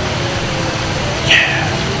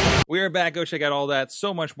 We're back. Go check out all that.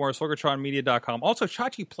 So much more. SorgatronMedia.com. Also,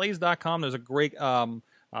 ChachiPlays.com. There's a great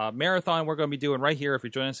marathon we're going to be doing right here. If you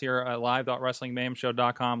join us here at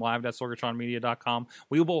live.wrestlingmayhemshow.com, live.sorgatronmedia.com.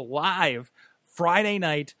 We will live Friday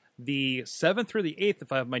night, the 7th through the 8th,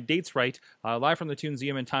 if I have my dates right, live from the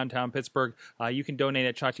Toonseum in Town, Pittsburgh. You can donate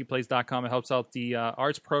at ChachiPlays.com. It helps out the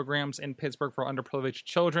arts programs in Pittsburgh for underprivileged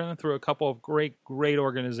children through a couple of great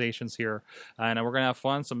organizations here. And we're going to have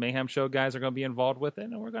fun. Some Mayhem Show guys are going to be involved with it,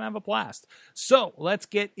 and we're going to have a blast. So let's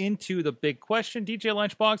get into the big question. DJ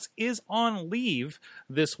Lunchbox is on leave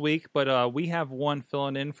this week, but we have one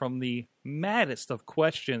filling in from the maddest of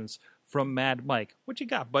questions from Mad Mike. What you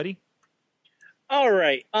got, buddy? All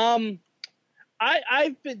right.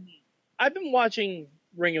 I've been watching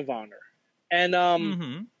Ring of Honor, and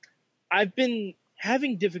I've been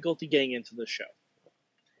having difficulty getting into the show.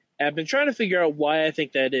 And I've been trying to figure out why I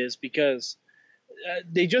think that is, because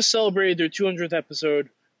they just celebrated their 200th episode.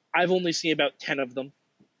 I've only seen about 10 of them,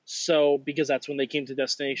 so because that's when they came to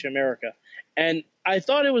Destination America, and I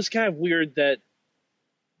thought it was kind of weird that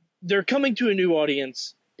they're coming to a new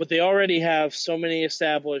audience, but they already have so many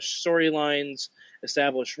established storylines,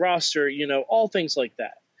 established roster, all things like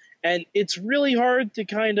that. And it's really hard to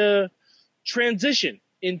kind of transition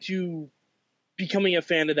into becoming a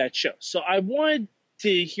fan of that show. So I wanted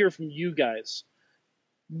to hear from you guys.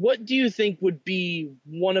 What do you think would be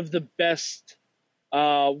one of the best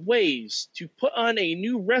ways to put on a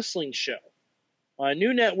new wrestling show, a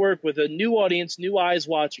new network with a new audience, new eyes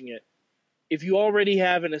watching it, if you already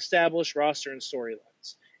have an established roster and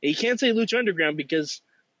storylines? And you can't say Lucha Underground because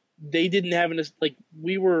they didn't have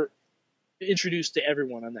we were introduced to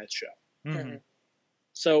everyone on that show. Mm-hmm.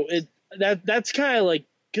 So that's kind of like,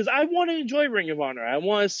 because I want to enjoy Ring of Honor. I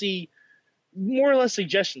want to see more or less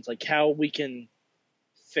suggestions like how we can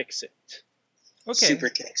fix it. Okay. Super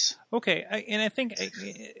kicks. Okay, I think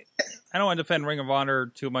I don't want to defend Ring of Honor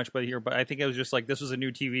too much, but I think it was just like this was a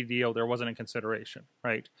new TV deal. There wasn't a consideration,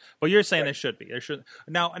 right? But you're saying it should be. There should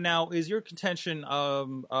now is your contention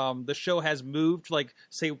the show has moved, like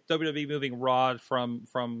say WWE moving Raw from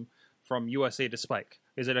USA to Spike?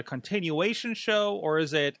 Is it a continuation show, or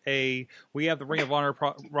is it we have the Ring of Honor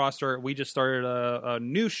roster, we just started a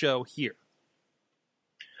new show here?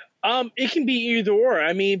 It can be either or.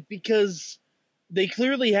 I mean, because they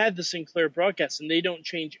clearly had the Sinclair broadcast, and they don't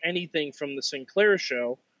change anything from the Sinclair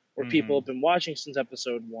show, where people have been watching since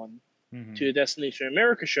episode 1, to the Destination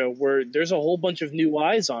America show, where there's a whole bunch of new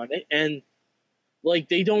eyes on it, and like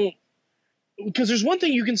they don't. Because there's one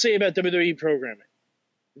thing you can say about WWE programming: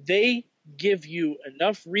 they give you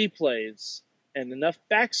enough replays and enough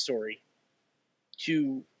backstory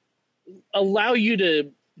to allow you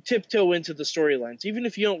to tiptoe into the storylines. Even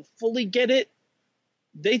if you don't fully get it,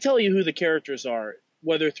 they tell you who the characters are,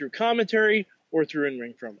 whether through commentary or through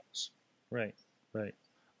in-ring promos. Right.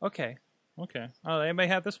 Okay. Anybody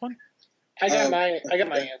have this one? I got my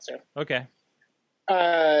answer. Okay.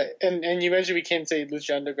 And you mentioned we can't say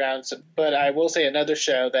Lucha Underground, but I will say another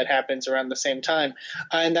show that happens around the same time,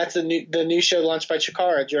 and that's the new show launched by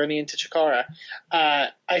Chikara, Journey into Chikara.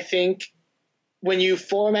 I think when you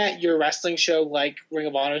format your wrestling show like Ring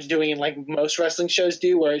of Honor is doing, and like most wrestling shows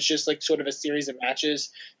do, where it's just like sort of a series of matches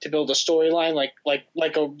to build a storyline,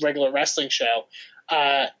 like a regular wrestling show.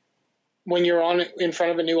 When you're in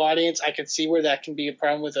front of a new audience, I can see where that can be a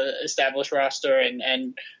problem with an established roster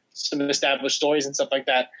and some established stories and stuff like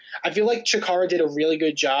that. I feel like Chikara did a really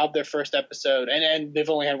good job their first episode, and they've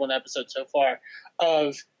only had one episode so far,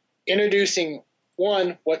 of introducing,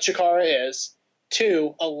 one, what Chikara is,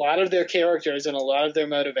 two, a lot of their characters and a lot of their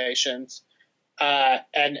motivations,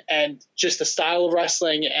 and just the style of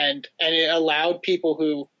wrestling, and it allowed people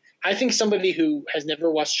who, I think somebody who has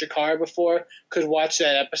never watched Chikara before could watch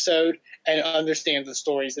that episode and understand the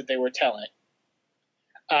stories that they were telling.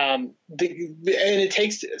 And it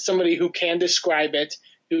takes somebody who can describe it,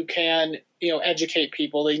 who can, educate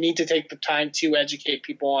people. They need to take the time to educate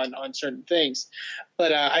people on certain things.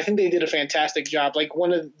 But I think they did a fantastic job. Like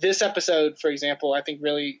this episode, for example, I think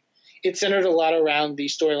really it centered a lot around the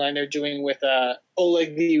storyline they're doing with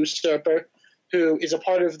Oleg the Usurper, who is a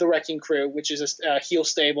part of the Wrecking Crew, which is a heel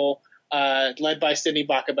stable led by Sidney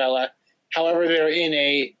Bacabella. However,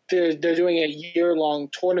 they're doing a year-long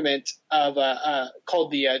tournament of called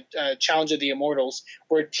the Challenge of the Immortals,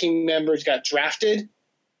 where team members got drafted,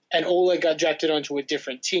 and Oleg got drafted onto a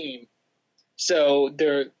different team. So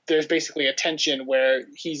there's basically a tension where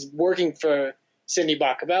he's working for Sidney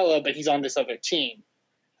Bacabella, but he's on this other team.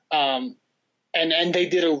 And they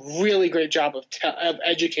did a really great job of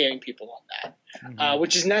educating people on that,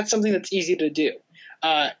 which is not something that's easy to do.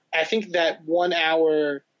 I think that 1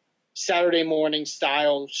 hour Saturday morning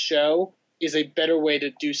style show is a better way to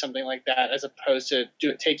do something like that, as opposed to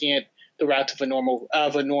taking it the route of a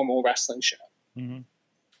normal wrestling show. Mm-hmm.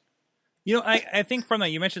 I think from that,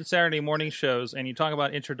 you mentioned Saturday morning shows, and you talk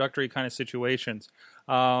about introductory kind of situations.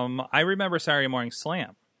 I remember Saturday Morning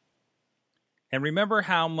Slam, and remember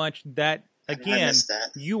how much that, again,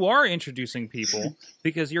 you are introducing people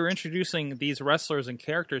because you're introducing these wrestlers and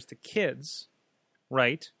characters to kids,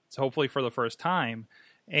 right? So hopefully for the first time.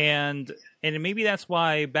 And maybe that's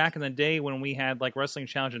why back in the day when we had like Wrestling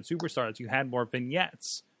Challenge and Superstars, you had more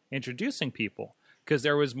vignettes introducing people because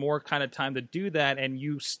there was more kind of time to do that, and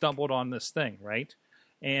you stumbled on this thing, right?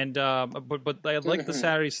 And but I like the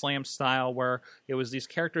Saturday Slam style where it was these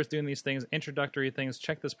characters doing these things, introductory things.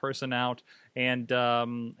 Check this person out, and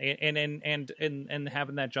having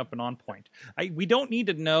that jumping on point. We don't need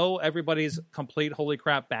to know everybody's complete holy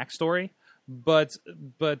crap backstory, but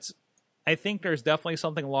I think there's definitely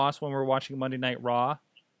something lost when we're watching Monday Night Raw.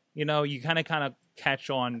 You kind of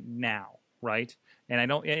catch on now, right? And I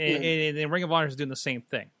don't. And Ring of Honor is doing the same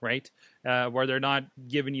thing, right? Where they're not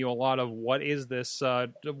giving you a lot of what is this?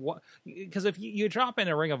 Because if you drop in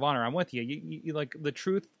a Ring of Honor, I'm with you. You like the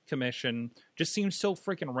Truth Commission just seems so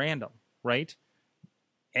freaking random, right?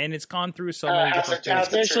 And it's gone through so many different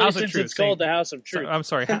things. House of Truth. It's called the House of Truth. I'm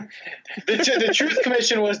sorry. The Truth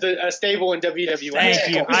Commission was a stable in WWE.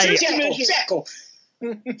 Thank you.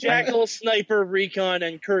 Jackal, Sniper, Recon,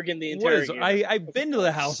 and Kurgan the Interrogator. I've been to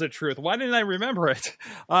the House of Truth. Why didn't I remember it?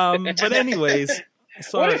 But anyways,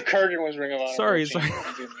 sorry. What if Kurgan was Ring of Honor? Sorry.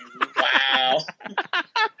 Wow.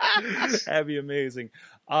 That'd be amazing.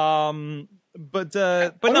 But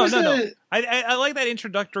no. I like that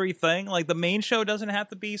introductory thing. Like the main show doesn't have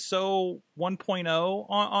to be so 1.0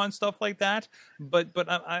 on stuff like that. But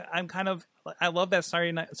I'm kind of, I love that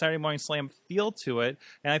Saturday Morning Slam feel to it,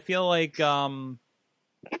 and I feel like Lucha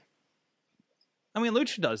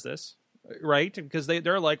does this, right? Because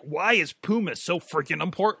they're like, why is Puma so freaking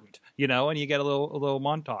important? You know, and you get a little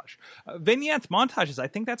montage, vignettes, montages. I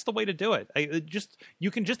think that's the way to do it. You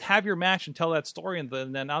can just have your match and tell that story, and the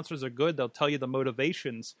announcers are good. They'll tell you the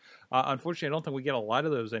motivations. Unfortunately, I don't think we get a lot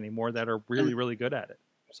of those anymore that are really, really good at it.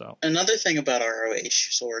 So another thing about ROH,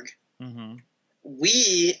 Sorg,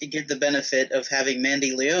 we get the benefit of having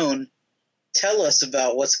Mandy Leone tell us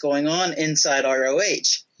about what's going on inside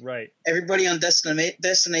ROH. Right. Everybody on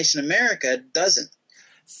Destination America doesn't.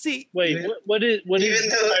 See, wait, what is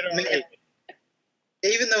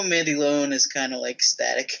even though Mandy Leone is kind of like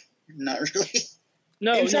static, not really.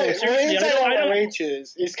 No, inside ROH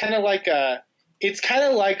is kind of like a. It's kind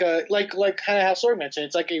of like how Sorg mentioned.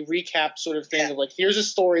 It's like a recap sort of thing of like, here's a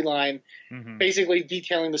storyline, basically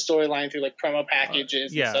detailing the storyline through like promo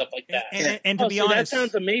packages and stuff like that. And to be honest, that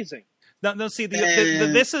sounds amazing. No. See,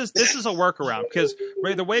 this is a workaround because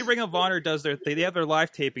the way Ring of Honor does they have their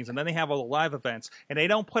live tapings and then they have all the live events, and they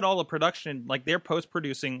don't put all the production, like they're post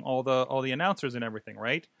producing all the announcers and everything,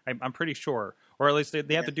 right? I'm pretty sure, or at least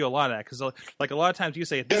they have to do a lot of that because like a lot of times you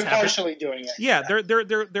say this they're partially doing it. Yeah,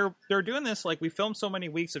 they're doing this like we filmed so many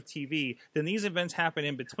weeks of TV, then these events happen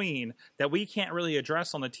in between that we can't really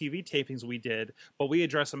address on the TV tapings we did, but we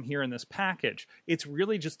address them here in this package. It's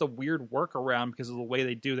really just a weird workaround because of the way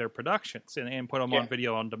they do their production. And put them on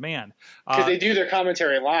video on demand because they do their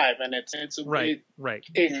commentary live, and it's right.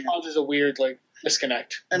 It causes a weird like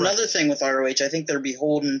disconnect. Another thing with ROH, I think they're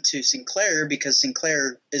beholden to Sinclair because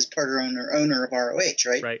Sinclair is part owner of ROH,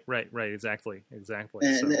 right? Right. Exactly.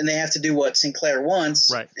 And they have to do what Sinclair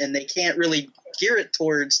wants, right? And they can't really gear it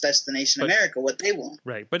towards Destination America, what they want,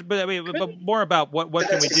 right? But more about what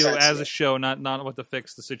can we do as a show, not what to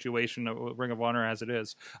fix the situation of Ring of Honor as it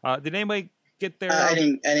is. Did anybody get there? I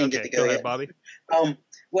didn't get to go ahead, yet. Bobby.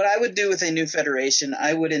 What I would do with a new federation,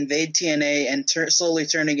 I would invade TNA and slowly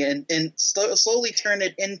turn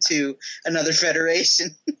it into another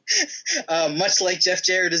federation, much like Jeff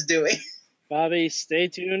Jarrett is doing. Bobby, stay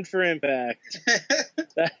tuned for Impact.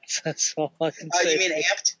 That's all I can say. You mean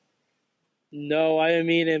Amped? No, I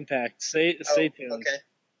mean Impact. Stay tuned. Okay.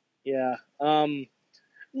 Yeah.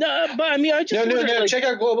 No, but I mean, I just no. Check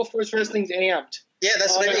out Global Force Wrestling's Amped. Yeah,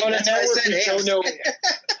 that's what I mean. That's why I said Amped.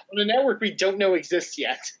 On a network we don't know exists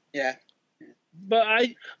yet. Yeah. But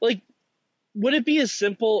would it be as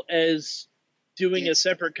simple as doing a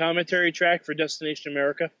separate commentary track for Destination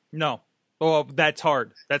America? No. Oh, that's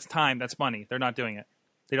hard. That's time. That's money. They're not doing it.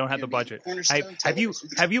 They don't have the budget.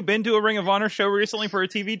 Have you been to a Ring of Honor show recently for a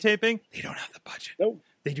TV taping? They don't have the budget. Nope.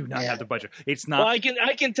 They do not have the budget. It's not. Well,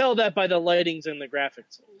 I can tell that by the lightings and the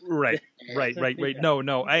graphics. Right.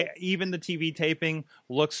 No. Even the TV taping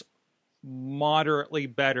looks moderately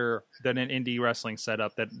better than an indie wrestling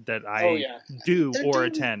setup that I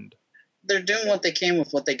attend. They're doing what they can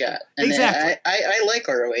with what they got. And exactly. I like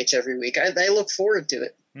ROH every week. I look forward to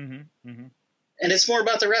it. Mm-hmm. And it's more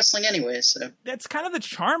about the wrestling anyway. So that's kind of the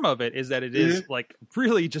charm of it, is that it is like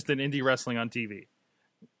really just an indie wrestling on TV.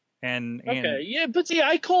 But see,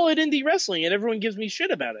 I call it indie wrestling, and everyone gives me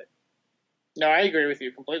shit about it. No, I agree with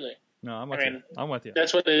you completely. No, I'm with you.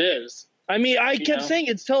 That's what it is. I mean, I kept saying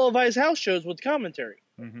it's televised house shows with commentary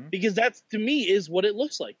because that's, to me, is what it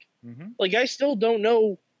looks like. Like, I still don't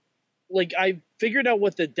know. Like, I figured out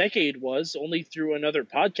what the Decade was only through another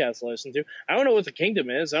podcast I listened to. I don't know what the Kingdom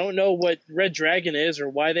is. I don't know what Red Dragon is or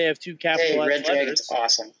why they have two capital letters. Red Dragon's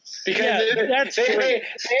awesome. Because they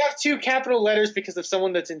have two capital letters because of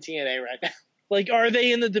someone that's in TNA right now. Like, are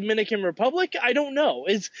they in the Dominican Republic? I don't know.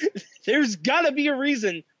 There's got to be a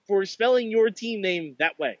reason for spelling your team name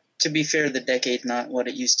that way. To be fair, the Decade's not what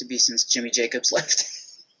it used to be since Jimmy Jacobs left.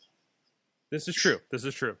 This is true.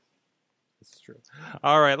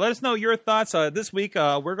 All right, let us know your thoughts. This week,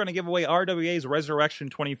 we're going to give away RWA's Resurrection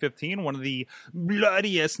 2015, one of the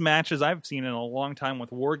bloodiest matches I've seen in a long time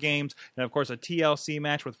with War Games. And, of course, a TLC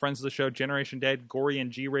match with friends of the show, Generation Dead, Gory,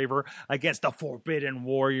 and G-Raver against the Forbidden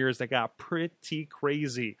Warriors that got pretty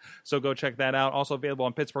crazy. So go check that out. Also available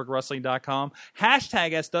on PittsburghWrestling.com.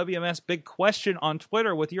 Hashtag SWMS Big Question on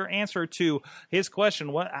Twitter with your answer to his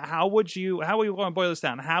question. How would you want to boil this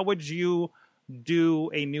down? How would you do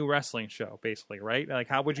a new wrestling show, basically, right? Like,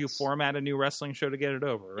 how would you format a new wrestling show to get it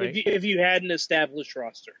over, right? If you had an established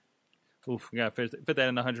roster. Oof, you gotta fit that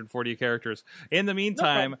in 140 characters. In the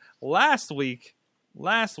meantime, last week,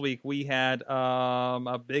 last week we had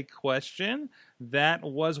a big question that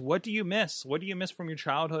was, what do you miss? What do you miss from your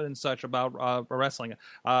childhood and such about wrestling?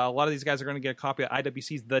 A lot of these guys are going to get a copy of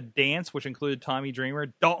IWC's The Dance, which included Tommy Dreamer,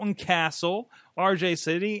 Dalton Castle, RJ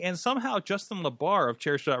City, and somehow Justin LaBar of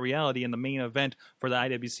Chair.Reality in the main event for the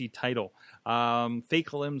IWC title.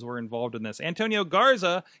 Fake limbs were involved in this. Antonio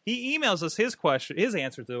Garza, he emails us his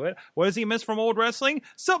answer to it. What does he miss from old wrestling?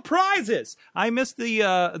 Surprises! I miss the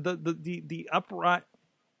upright...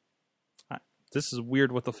 This is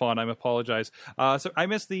weird with the font. I apologize. So I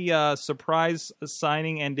missed the surprise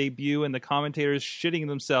signing and debut and the commentators shitting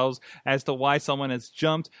themselves as to why someone has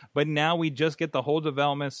jumped. But now we just get the whole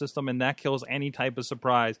development system, and that kills any type of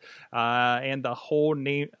surprise. And the whole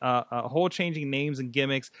whole changing names and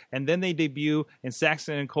gimmicks, and then they debut, and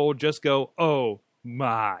Saxton and Cole just go, oh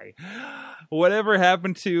my. Whatever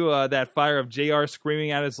happened to that fire of JR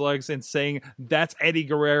screaming at his legs and saying, that's Eddie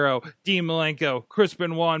Guerrero, Dean Malenko, Chris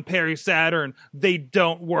Benoit, and Perry Saturn. They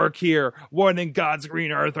don't work here. What in God's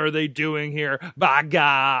green earth are they doing here? By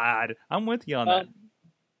God. I'm with you on that.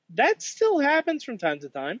 That still happens from time to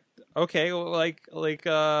time. Okay, like Samoa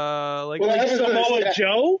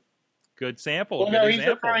Joe? Good sample. Well, good no,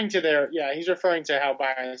 example. He's referring to how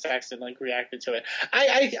Byron Saxton reacted to it.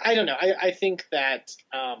 I don't know. I think that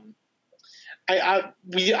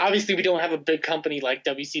we obviously we don't have a big company like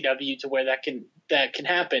WCW to where that can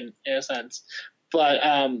happen in a sense, but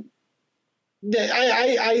I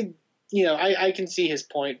can see his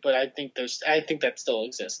point, but I think that still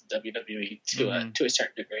exists in WWE to a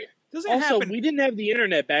certain degree. We didn't have the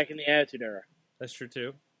internet back in the Attitude Era. That's true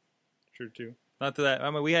too. Not to that. I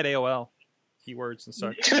mean, we had AOL keywords and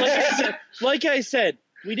such. Like I said,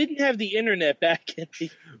 we didn't have the internet back in the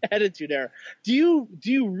Attitude Era. Do you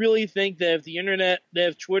really think that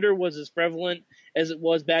if Twitter was as prevalent as it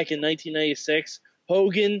was back in 1996,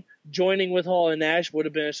 Hogan joining with Hall and Nash would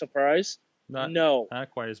have been a surprise? No,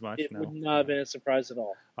 not quite as much. It would not have been a surprise at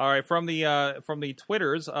all. All right, from the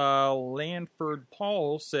Twitters, Lanford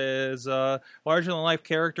Paul says, larger than life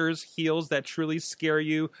characters, heels that truly scare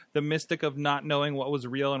you, the mystic of not knowing what was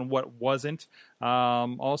real and what wasn't.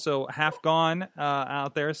 Also, Half Gone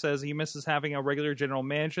out there says he misses having a regular general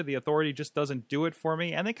manager. The Authority just doesn't do it for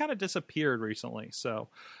me, and they kind of disappeared recently. So,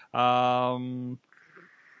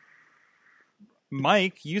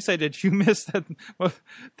 Mike, you said that you missed that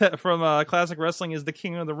from Classic Wrestling is the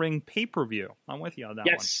King of the Ring pay-per-view. I'm with you on that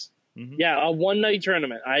one. Yes. Mm-hmm. Yeah, a one-night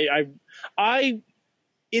tournament. I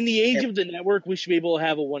in the age of the network, we should be able to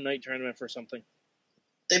have a one-night tournament for something.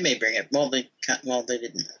 They may bring it. Well, they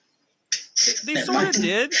didn't. They sort of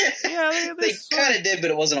did. Yeah, they kind of did,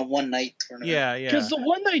 but it wasn't a one-night tournament. Yeah. Because the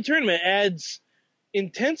one-night tournament adds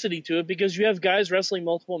intensity to it because you have guys wrestling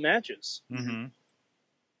multiple matches. Mm-hmm.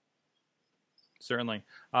 Certainly.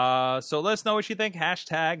 So let us know what you think.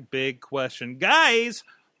 Hashtag big question. Guys,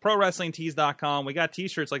 ProWrestlingTees.com. We got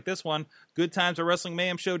t-shirts like this one. Good times at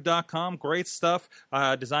WrestlingMayhemShow.com. Great stuff.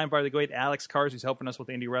 Designed by the great Alex Cars, who's helping us with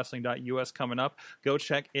IndieWrestling.us coming up. Go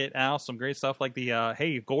check it out. Some great stuff like the,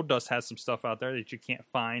 Goldust has some stuff out there that you can't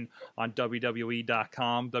find on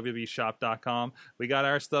WWE.com, WWEshop.com. We got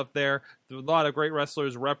our stuff there. A lot of great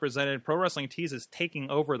wrestlers represented. Pro Wrestling Tees is taking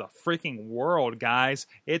over the freaking world, guys.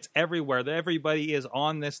 It's everywhere. Everybody is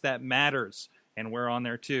on this that matters. And we're on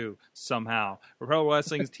there too, somehow.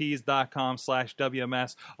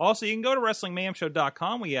 ProWrestlingTees.com/WMS. Also, you can go to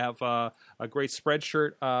WrestlingMayhemShow.com. We have a great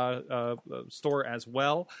Spreadshirt store as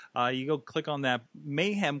well. You go click on that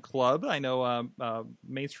Mayhem Club. I know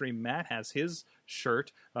Mainstream Matt has his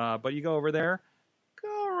shirt, but you go over there.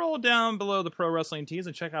 Go roll down below the Pro Wrestling Tees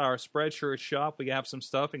and check out our Spreadshirt shop. We have some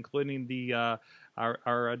stuff, including the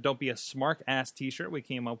our Don't Be a Smart Ass t-shirt we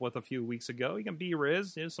came up with a few weeks ago. You can be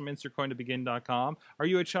Riz. There's some InsertCoinToBegin.com. Are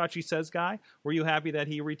you a Chachi Says guy? Were you happy that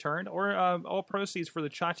he returned? Or all proceeds for the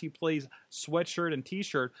Chachi Plays sweatshirt and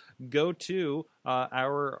t-shirt go to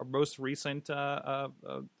our most recent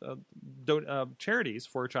charities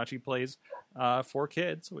for Chachi Plays for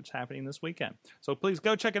kids, which is happening this weekend. So please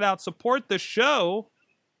go check it out. Support the show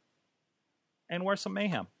and wear some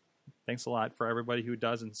mayhem. Thanks a lot for everybody who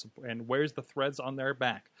does and wears the threads on their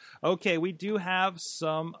back. Okay, we do have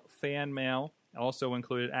some fan mail also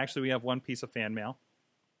included. Actually, we have one piece of fan mail.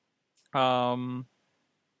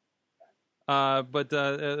 But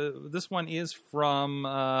this one is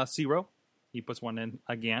from Zero. He puts one in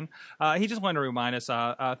again. He just wanted to remind us,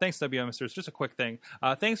 thanks WMSers, just a quick thing.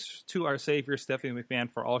 Thanks to our savior, Stephanie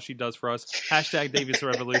McMahon, for all she does for us. Hashtag Davies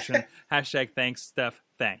Revolution. Hashtag thanks, Steph,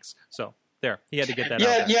 thanks. So, There, he had to get that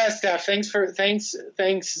Yeah, out. yeah, Steph. Thanks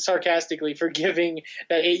sarcastically for giving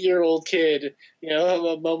that 8-year-old kid,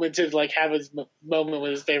 a moment to like have his moment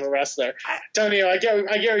with his favorite wrestler. Tony, I get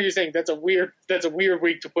what you're saying. That's a weird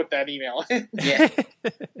week to put that email. Yeah.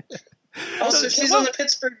 Also, she's on the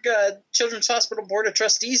Pittsburgh Children's Hospital Board of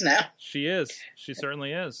Trustees now. She is. She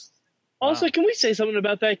certainly is. Also, Wow. can we say something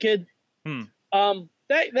about that kid?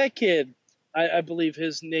 That kid, I believe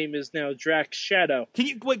his name is now Drax Shadow. Can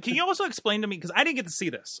you also explain to me, because I didn't get to see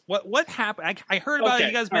this. What happened? I heard about it.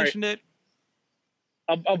 You guys mentioned it.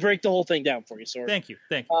 I'll break the whole thing down for you, Sorg. Thank you.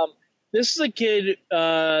 This is a kid,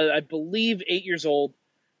 I believe 8 years old.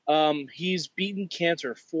 He's beaten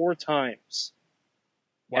cancer 4 times.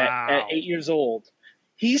 Wow. At 8 years old.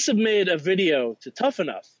 He submitted a video to Tough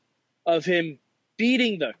Enough of him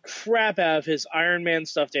beating the crap out of his Iron Man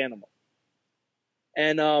stuffed animal.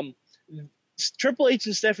 And Triple H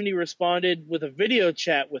and Stephanie responded with a video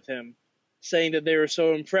chat with him, saying that they were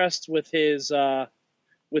so impressed with his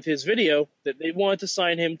video that they wanted to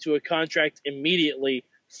sign him to a contract immediately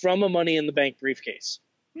from a Money in the Bank briefcase.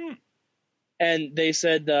 And they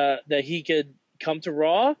said that he could come to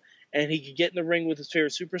Raw and he could get in the ring with his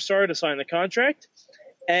favorite superstar to sign the contract.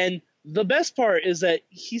 And the best part is that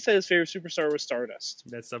he said his favorite superstar was Stardust.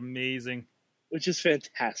 That's amazing. Which is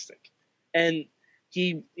fantastic. And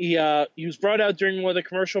he was brought out during one of the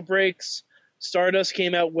commercial breaks. Stardust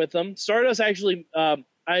came out with him. Stardust actually,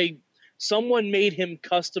 someone made him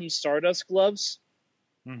custom Stardust gloves,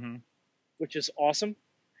 which is awesome.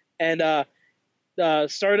 And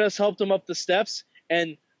Stardust helped him up the steps,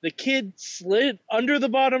 and the kid slid under the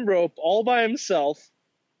bottom rope all by himself,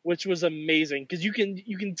 which was amazing because you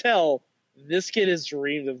can tell this kid has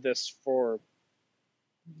dreamed of this for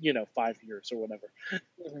 5 years or whatever.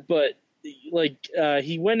 But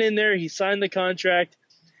he went in there, he signed the contract,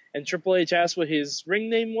 and Triple H asked what his ring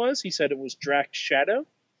name was. He said it was Drax Shadow,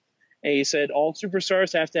 and he said all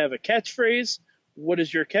superstars have to have a catchphrase. What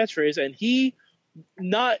is your catchphrase? And he,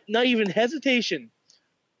 not even hesitation,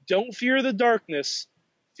 don't fear the darkness,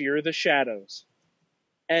 fear the shadows.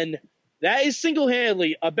 And that is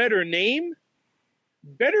single-handedly a better name,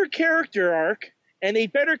 better character arc, and a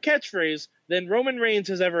better catchphrase than Roman Reigns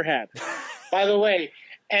has ever had. By the way,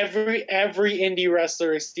 every indie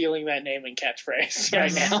wrestler is stealing that name and catchphrase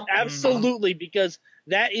right now. Absolutely, because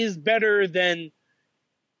that is better than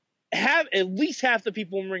have at least half the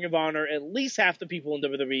people in Ring of Honor, at least half the people in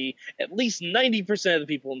WWE, at least 90% of the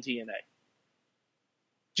people in TNA.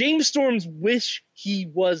 James Storms wish he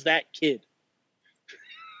was that kid.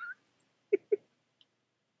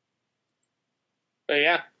 But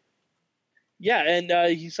yeah. Yeah, and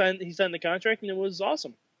he signed the contract, and it was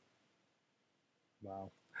awesome.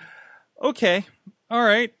 Wow. Okay. All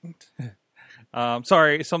right.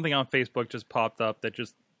 Sorry, something on Facebook just popped up that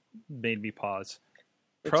just made me pause.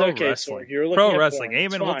 It's okay, wrestling. Sorg. You're looking Pro at wrestling. porn.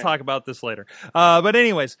 It's Amen. We'll fine. talk about this later. But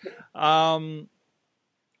anyways, no,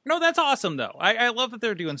 that's awesome though. I love that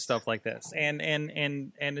they're doing stuff like this, and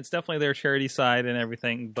it's definitely their charity side and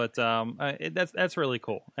everything. But that's really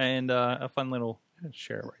cool and a fun little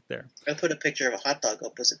share right there. I put a picture of a hot dog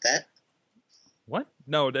up. Was it that? What?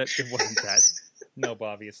 No, it wasn't that. No,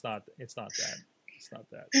 Bobby, it's not that. It's not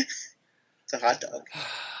that. It's a hot dog.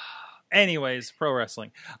 Anyways, pro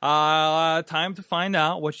wrestling. Time to find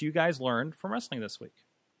out what you guys learned from wrestling this week.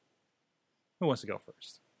 Who wants to go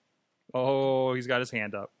first? Oh, he's got his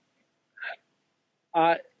hand up.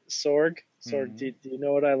 Sorg, do you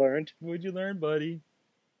know what I learned? What'd you learn, buddy?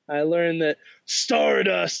 I learned that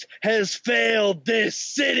Stardust has failed this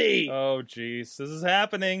city. Oh, jeez. This is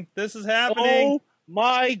happening. Oh,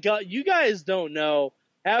 my God. You guys don't know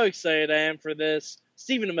how excited I am for this.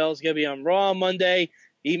 Stephen Amell is going to be on Raw on Monday.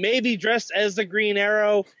 He may be dressed as the Green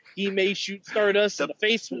Arrow. He may shoot Stardust in the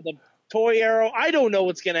face with a toy arrow. I don't know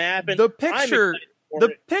what's going to happen. The picture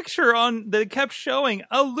on that it kept showing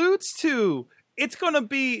alludes to it's going to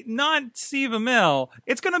be not Steve Amell.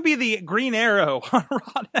 It's going to be the Green Arrow on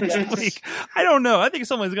Raw next week. I don't know. I think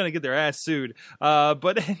someone's going to get their ass sued.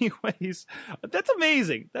 But anyways, that's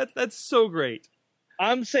amazing. That's so great.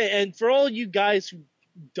 I'm saying, and for all you guys who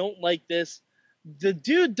don't like this, the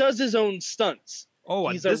dude does his own stunts. Oh,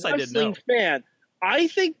 he's this a I didn't know. wrestling fan. I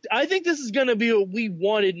think this is going to be what we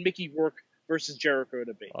wanted Mickey Rourke versus Jericho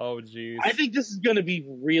to be. Oh, jeez. I think this is going to be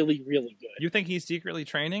really, really good. You think he's secretly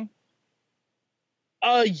training?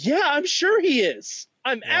 Yeah, I'm sure he is.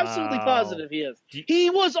 I'm absolutely positive he is. He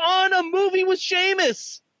was on a movie with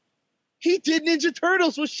Sheamus. He did Ninja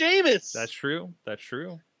Turtles with Sheamus. That's true.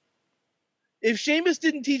 If Sheamus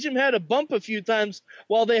didn't teach him how to bump a few times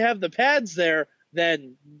while they have the pads there,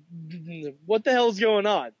 then what the hell's going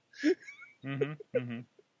on?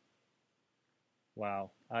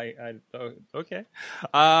 Wow. Okay.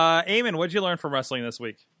 Eamon, what'd you learn from wrestling this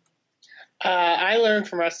week? I learned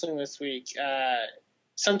from wrestling this week.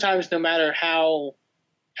 Sometimes, no matter how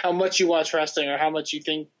much you watch wrestling or how much you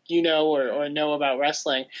think you know or know about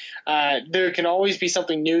wrestling, there can always be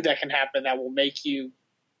something new that can happen that will make you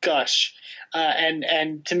gush.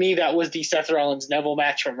 And to me, that was the Seth Rollins Neville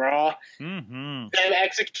match from Raw. Mm-hmm. Them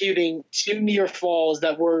executing 2 near falls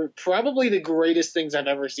that were probably the greatest things I've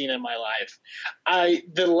ever seen in my life.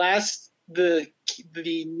 The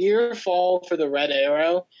near fall for the Red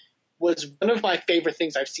Arrow was one of my favorite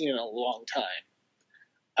things I've seen in a long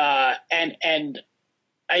time. And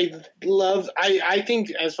I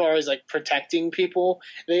think as far as like protecting people,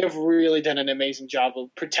 they have really done an amazing job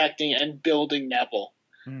of protecting and building Neville.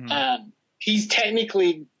 Mm-hmm. He's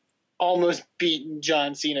technically almost beaten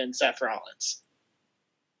John Cena and Seth Rollins.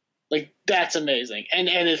 Like, that's amazing. And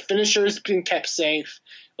his finisher has been kept safe.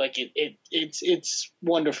 Like, it's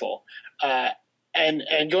wonderful.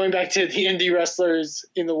 And going back to the indie wrestlers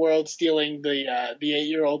in the world stealing the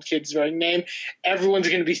 8-year-old kid's ring name, everyone's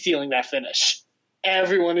going to be stealing that finish.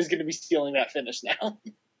 Everyone is going to be stealing that finish now.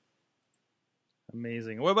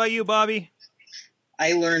 Amazing. What about you, Bobby?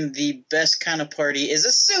 I learned the best kind of party is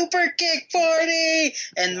a super kick party,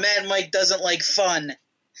 and Mad Mike doesn't like fun.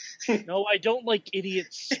 No, I don't like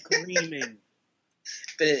idiots screaming.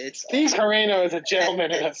 But it's Steve Carreno is a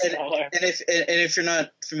gentleman in a smaller. And if you're not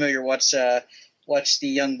familiar, watch the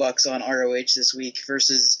Young Bucks on ROH this week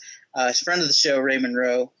versus a friend of the show, Raymond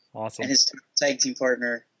Rowe, Awesome. and his tag team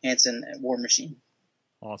partner, Hanson at War Machine.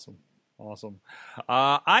 Awesome.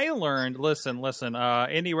 I learned, listen,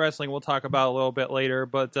 indie wrestling we'll talk about a little bit later,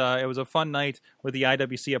 but it was a fun night with the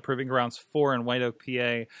IWC at Proving Grounds 4 in White Oak,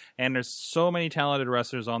 PA, and there's so many talented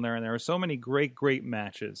wrestlers on there, and there are so many great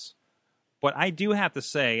matches. But I do have to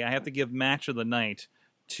say, I have to give match of the night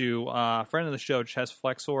to a friend of the show, Chess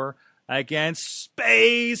Flexor, against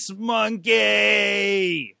Space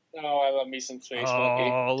Monkey! Oh, I love me some Space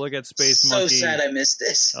Monkey. Oh, look at Space So Monkey. sad I missed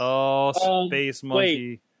this. Oh, Space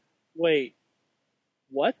Monkey. Wait.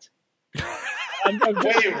 What?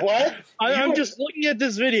 Wait, what? I'm just looking at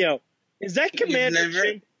this video. Is that Commander never-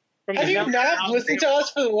 Jim from Have the you Mountain not Mountain? listened to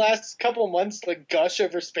us for the last couple of months, like, gush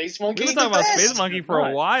over Space Monkey? We've been talking about best. Space Monkey for a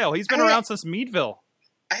Right. while. He's been I- around since Meadville.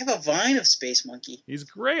 I have a Vine of Space Monkey. He's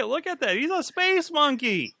great. Look at that. He's a Space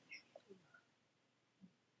Monkey.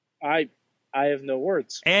 I have no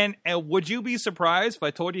words. And would you be surprised if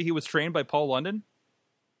I told you he was trained by Paul London?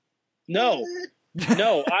 No.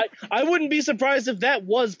 No, I wouldn't be surprised if that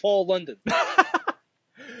was Paul London.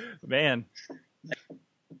 Man.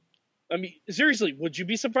 I mean, seriously, would you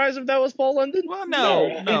be surprised if that was Paul London? Well, no.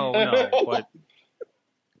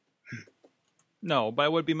 But I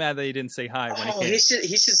would be mad that he didn't say hi when Oh, he he came.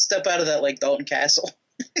 should step out of that like Dalton Castle.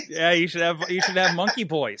 Yeah, you should have Monkey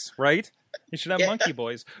Boys, right? You should have Yeah. Monkey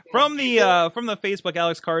Boys. From the Facebook,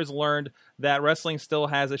 Alex Cars learned that wrestling still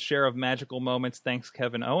has a share of magical moments thanks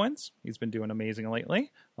Kevin Owens. He's been doing amazing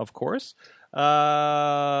lately, of course.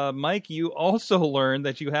 Mike, you also learned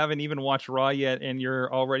that you haven't even watched Raw yet, and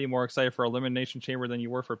you're already more excited for Elimination Chamber than you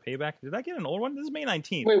were for Payback. Did I get an old one? This is May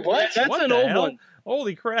 19th. Wait, what? That's What an the old hell? one.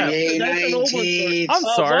 Holy crap. May That's an old one. 19th. I'm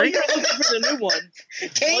While sorry. you're looking for the new one,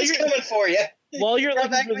 Kane's coming for you. while you're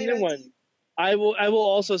Brought looking back for the May new one, I will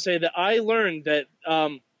also say that I learned that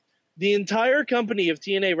the entire company of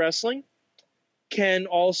TNA Wrestling can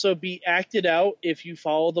also be acted out if you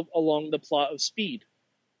follow along the plot of Speed,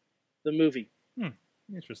 the movie.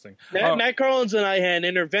 Interesting. Matt Carlins and I had an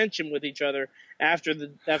intervention with each other after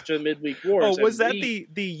the midweek wars. Oh, was and that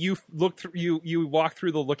the you looked through you walked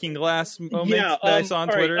through the looking glass moment yeah, that I saw on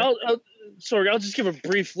all right, Twitter? I'll just give a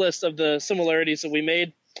brief list of the similarities that we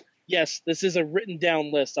made. Yes, this is a written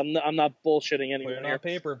down list. I'm not bullshitting Put anyone it here. on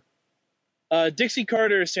paper. Dixie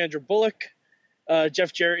Carter is Sandra Bullock.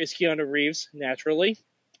 Jeff Jarrett is Keanu Reeves, naturally.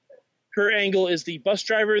 Her angle is the bus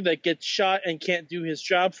driver that gets shot and can't do his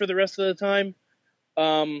job for the rest of the time.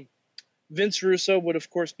 Vince Russo would, of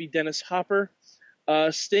course, be Dennis Hopper.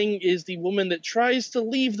 Sting is the woman that tries to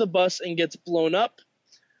leave the bus and gets blown up.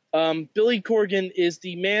 Billy Corgan is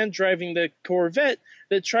the man driving the Corvette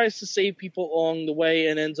that tries to save people along the way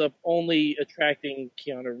and ends up only attracting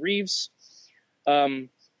Keanu Reeves.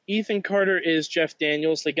 Ethan Carter is Jeff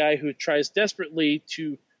Daniels, the guy who tries desperately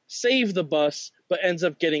to save the bus but ends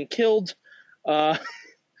up getting killed. There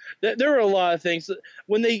are a lot of things.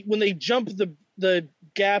 When they jump the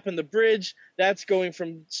gap in the bridge, that's going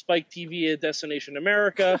from Spike TV to Destination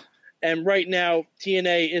America. And right now,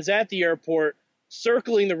 TNA is at the airport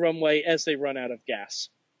circling the runway as they run out of gas.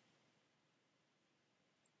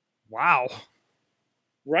 Wow.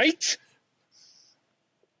 Right?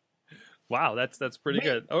 Wow, that's pretty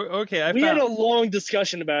good. Okay, We had a long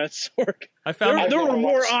discussion about it, Sorg. I found There were never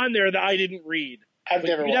more watched- on there that I didn't read. I've But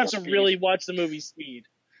never you'd have watched to Speed. really watch the movie Speed.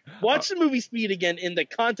 Watch the movie Speed again in the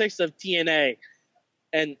context of TNA,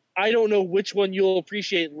 and I don't know which one you'll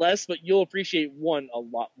appreciate less, but you'll appreciate one a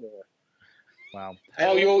lot more. wow.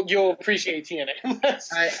 Oh, you'll appreciate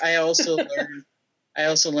TNA. I also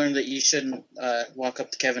learned that you shouldn't walk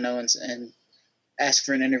up to Kevin Owens and ask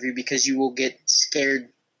for an interview because you will get scared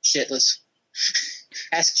shitless.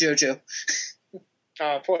 Ask JoJo.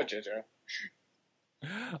 Poor JoJo.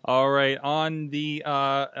 All right, on the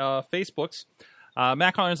Facebooks,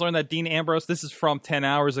 Matt Collins learned that Dean Ambrose, this is from 10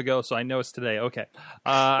 hours ago, so I know it's today. Okay.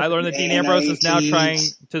 I learned that Dean Ambrose is now trying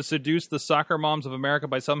to seduce the soccer moms of America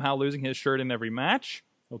by somehow losing his shirt in every match.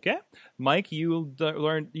 Okay. Mike, you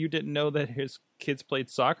learned you didn't know that his kids played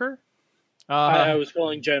soccer? I was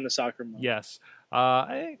calling Jen a soccer mom. Yes.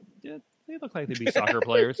 They look like they'd be soccer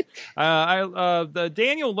players.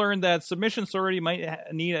 Daniel learned that submission sorority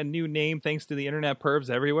might need a new name thanks to the internet pervs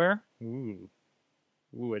everywhere. Ooh,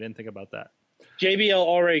 I didn't think about that. JBL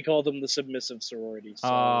already called them the submissive sorority. So.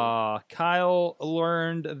 Kyle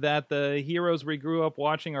learned that the heroes we grew up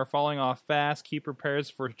watching are falling off fast. Keep prepares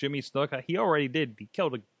for Jimmy Snook. He already did. He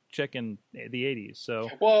killed a chick in the 80s. So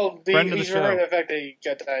Well, Friend of the he's show. remembering the fact that he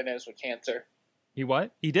got diagnosed with cancer. he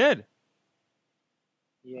what? He did.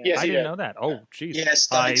 Yeah. Yes, I he didn't did. know that. Oh, jeez. Yeah, I'm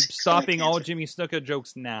stomach stopping all cancer. Jimmy Snuka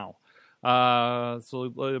jokes now.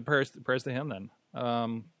 So prayers to him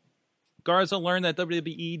then. Garza learned that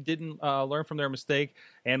WWE didn't learn from their mistake,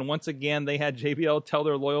 and once again they had JBL tell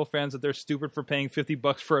their loyal fans that they're stupid for paying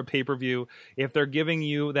 $50 for a pay-per-view. If they're giving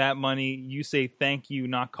you that money, you say thank you,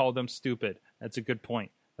 not call them stupid. That's a good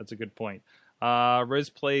point.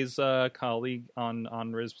 Riz Plays colleague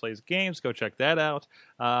on Riz Plays Games. Go check that out.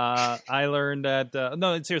 I learned that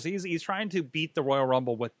no, seriously, he's trying to beat the Royal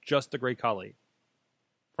Rumble with just the Great Khali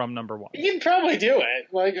from number 1. You can probably do it.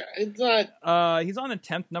 Like, it's not. He's on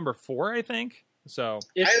attempt number 4, I think. So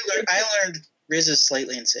I learned Riz is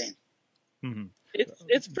slightly insane. mhm.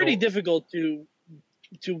 It's pretty difficult to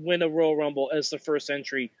win a Royal Rumble as the first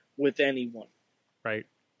entry with anyone. Right.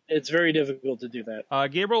 It's very difficult to do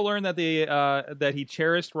that. Gabriel learned that that he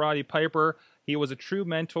cherished Roddy Piper. He was a true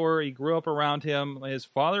mentor. He grew up around him. His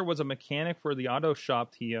father was a mechanic for the auto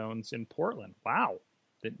shop he owns in Portland. Wow.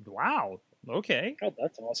 Okay. Oh,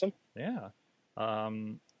 that's awesome. Yeah.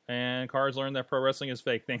 And Cars learned that pro wrestling is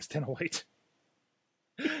fake. Thanks, Dana White.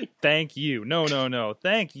 Thank you. No.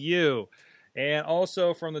 Thank you. And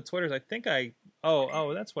also from the Twitters, I think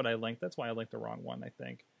that's what I linked. That's why I linked the wrong one, I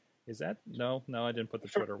think. Is that? No, I didn't put the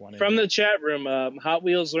Twitter one in. From the chat room, Hot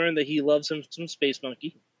Wheels learned that he loves him some Space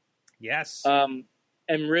Monkey. Yes. And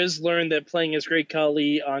Riz learned that playing as Great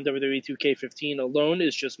Khali on WWE 2K15 alone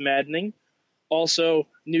is just maddening. Also,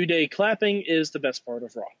 New Day clapping is the best part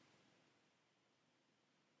of Raw.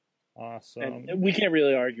 Awesome. And we can't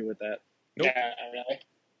really argue with that. Nope. Yeah, really.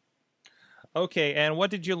 Okay, and what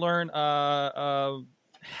did you learn?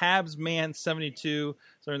 Habs Man 72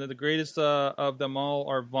 learned that the greatest of them all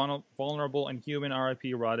are vulnerable and human.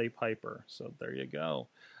 R.I.P. Roddy Piper. So there you go.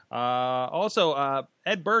 Also,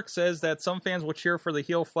 Ed Burke says that some fans will cheer for the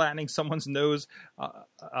heel flattening someone's nose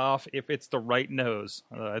off if it's the right nose.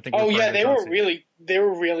 I think. Oh referring yeah, to they John were Cena.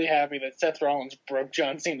 really happy that Seth Rollins broke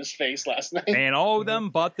John Cena's face last night. And all of them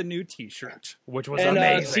bought the new T-shirt, which was And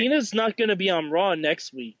amazing. Cena's not going to be on Raw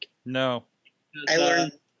next week. No.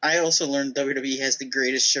 I also learned WWE has the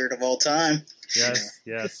greatest shirt of all time. Yes.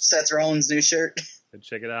 Seth Rollins' new shirt.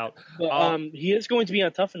 Check it out. But, he is going to be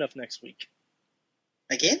on Tough Enough next week.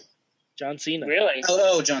 Again? John Cena. Really?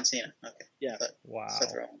 Oh, John Cena. Okay. Yeah. Wow.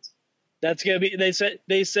 Seth Rollins. That's gonna be. They said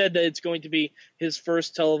that it's going to be his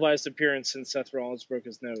first televised appearance since Seth Rollins broke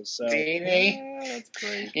his nose. So That's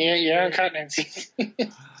great. Yeah, incontinence. He's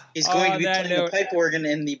going to be that playing a note- pipe organ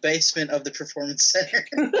in the basement of the Performance Center.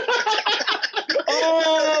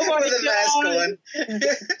 Oh my With a mask on.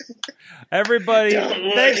 Everybody,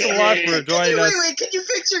 Don't thanks a lot for joining us. Wait, can you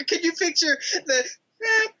picture the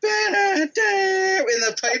in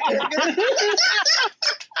the pipe organ?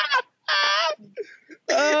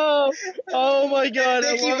 oh my God!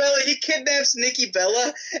 Nikki Bella, he kidnaps Nikki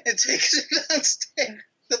Bella and takes her downstairs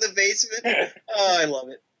to the basement. Oh, I love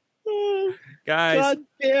it. Guys, God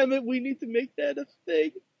damn it! We need to make that a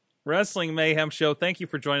thing. Wrestling Mayhem Show, thank you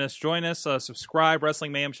for joining us. Join us, subscribe,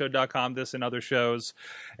 WrestlingMayhemShow.com, this and other shows.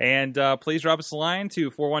 And please drop us a line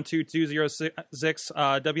to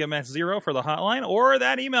 412-206-WMS0 for the hotline, or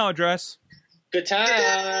that email address. Good time.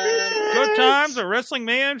 Good times at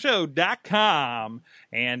WrestlingMayhemShow.com.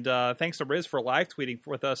 And thanks to Riz for live tweeting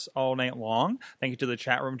with us all night long. Thank you to the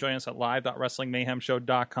chat room joining us at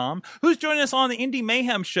live.WrestlingMayhemShow.com. Who's joining us on the Indie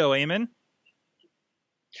Mayhem Show, Eamon?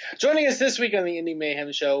 Joining us this week on the Indie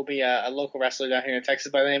Mayhem Show will be a local wrestler down here in Texas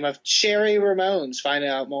by the name of Cherry Ramones. Find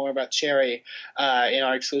out more about Cherry in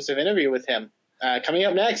our exclusive interview with him. Coming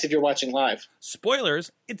up next, if you're watching live. Spoilers,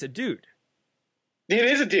 it's a dude. It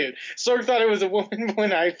is a dude. Sorg thought it was a woman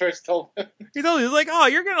when I first told him. He was like, oh,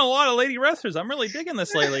 you're getting a lot of lady wrestlers. I'm really digging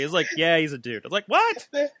this lately. He's like, yeah, he's a dude. I was like, what?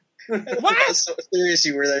 What? So serious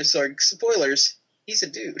you were there, Sorg. Spoilers. He's a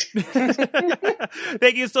dude.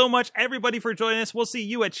 Thank you so much, everybody, for joining us. We'll see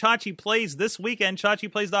you at Chachi Plays this weekend,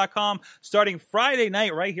 ChachiPlays.com, starting Friday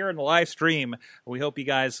night right here in the live stream. We hope you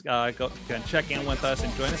guys can check in with us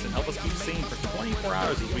and join us and help us keep sane for 24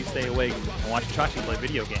 hours as we stay awake and watch Chachi play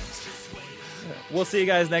video games. We'll see you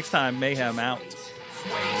guys next time. Mayhem out. Just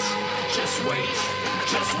wait, just wait,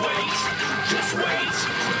 just wait, just wait.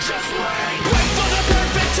 Wait for the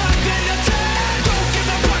perfect time then attack. Don't give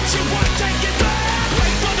up what you want, take it back.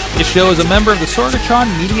 Wait for the This show is a member of the Sorgatron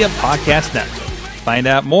Media Podcast Network. Find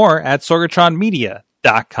out more at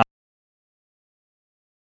sorgatronmedia.com.